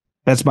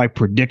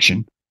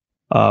prediction.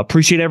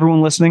 Appreciate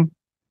everyone listening.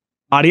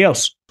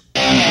 Adios.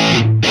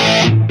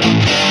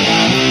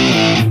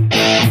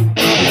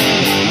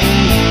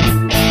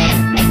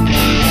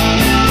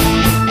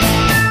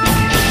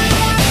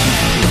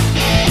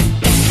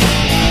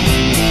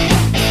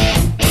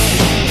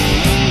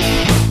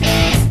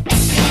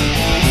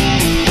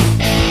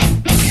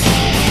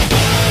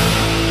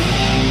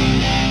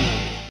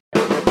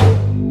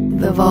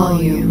 The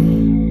volume.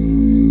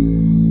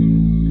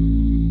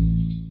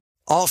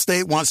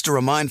 Allstate wants to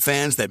remind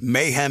fans that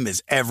mayhem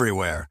is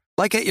everywhere,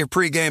 like at your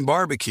pregame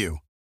barbecue.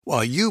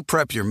 While you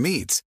prep your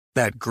meats,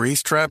 that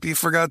grease trap you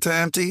forgot to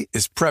empty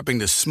is prepping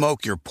to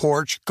smoke your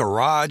porch,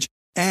 garage,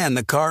 and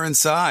the car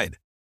inside.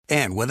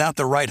 And without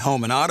the right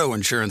home and auto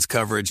insurance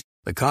coverage,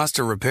 the cost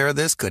to repair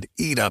this could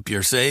eat up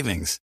your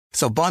savings.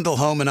 So bundle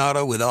home and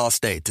auto with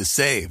Allstate to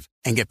save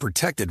and get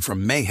protected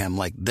from mayhem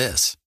like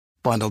this.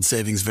 Bundled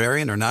savings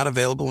vary and are not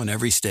available in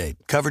every state.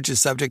 Coverage is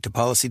subject to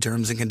policy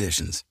terms and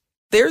conditions.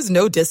 There's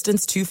no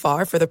distance too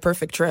far for the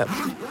perfect trip.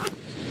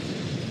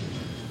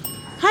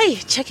 Hi,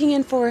 checking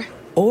in for...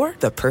 Or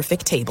the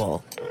perfect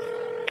table.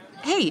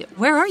 Hey,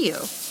 where are you?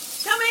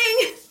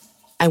 Coming!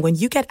 And when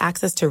you get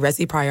access to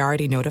Resi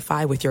Priority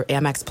Notify with your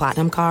Amex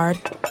Platinum card...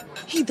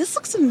 Hey, this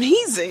looks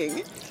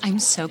amazing. I'm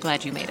so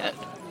glad you made it.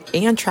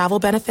 And travel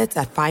benefits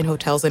at fine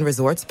hotels and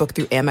resorts booked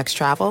through Amex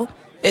Travel,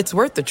 it's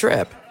worth the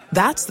trip.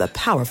 That's the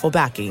powerful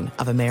backing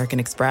of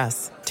American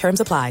Express. Terms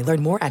apply.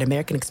 Learn more at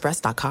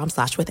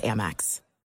americanexpress.com/withAmex.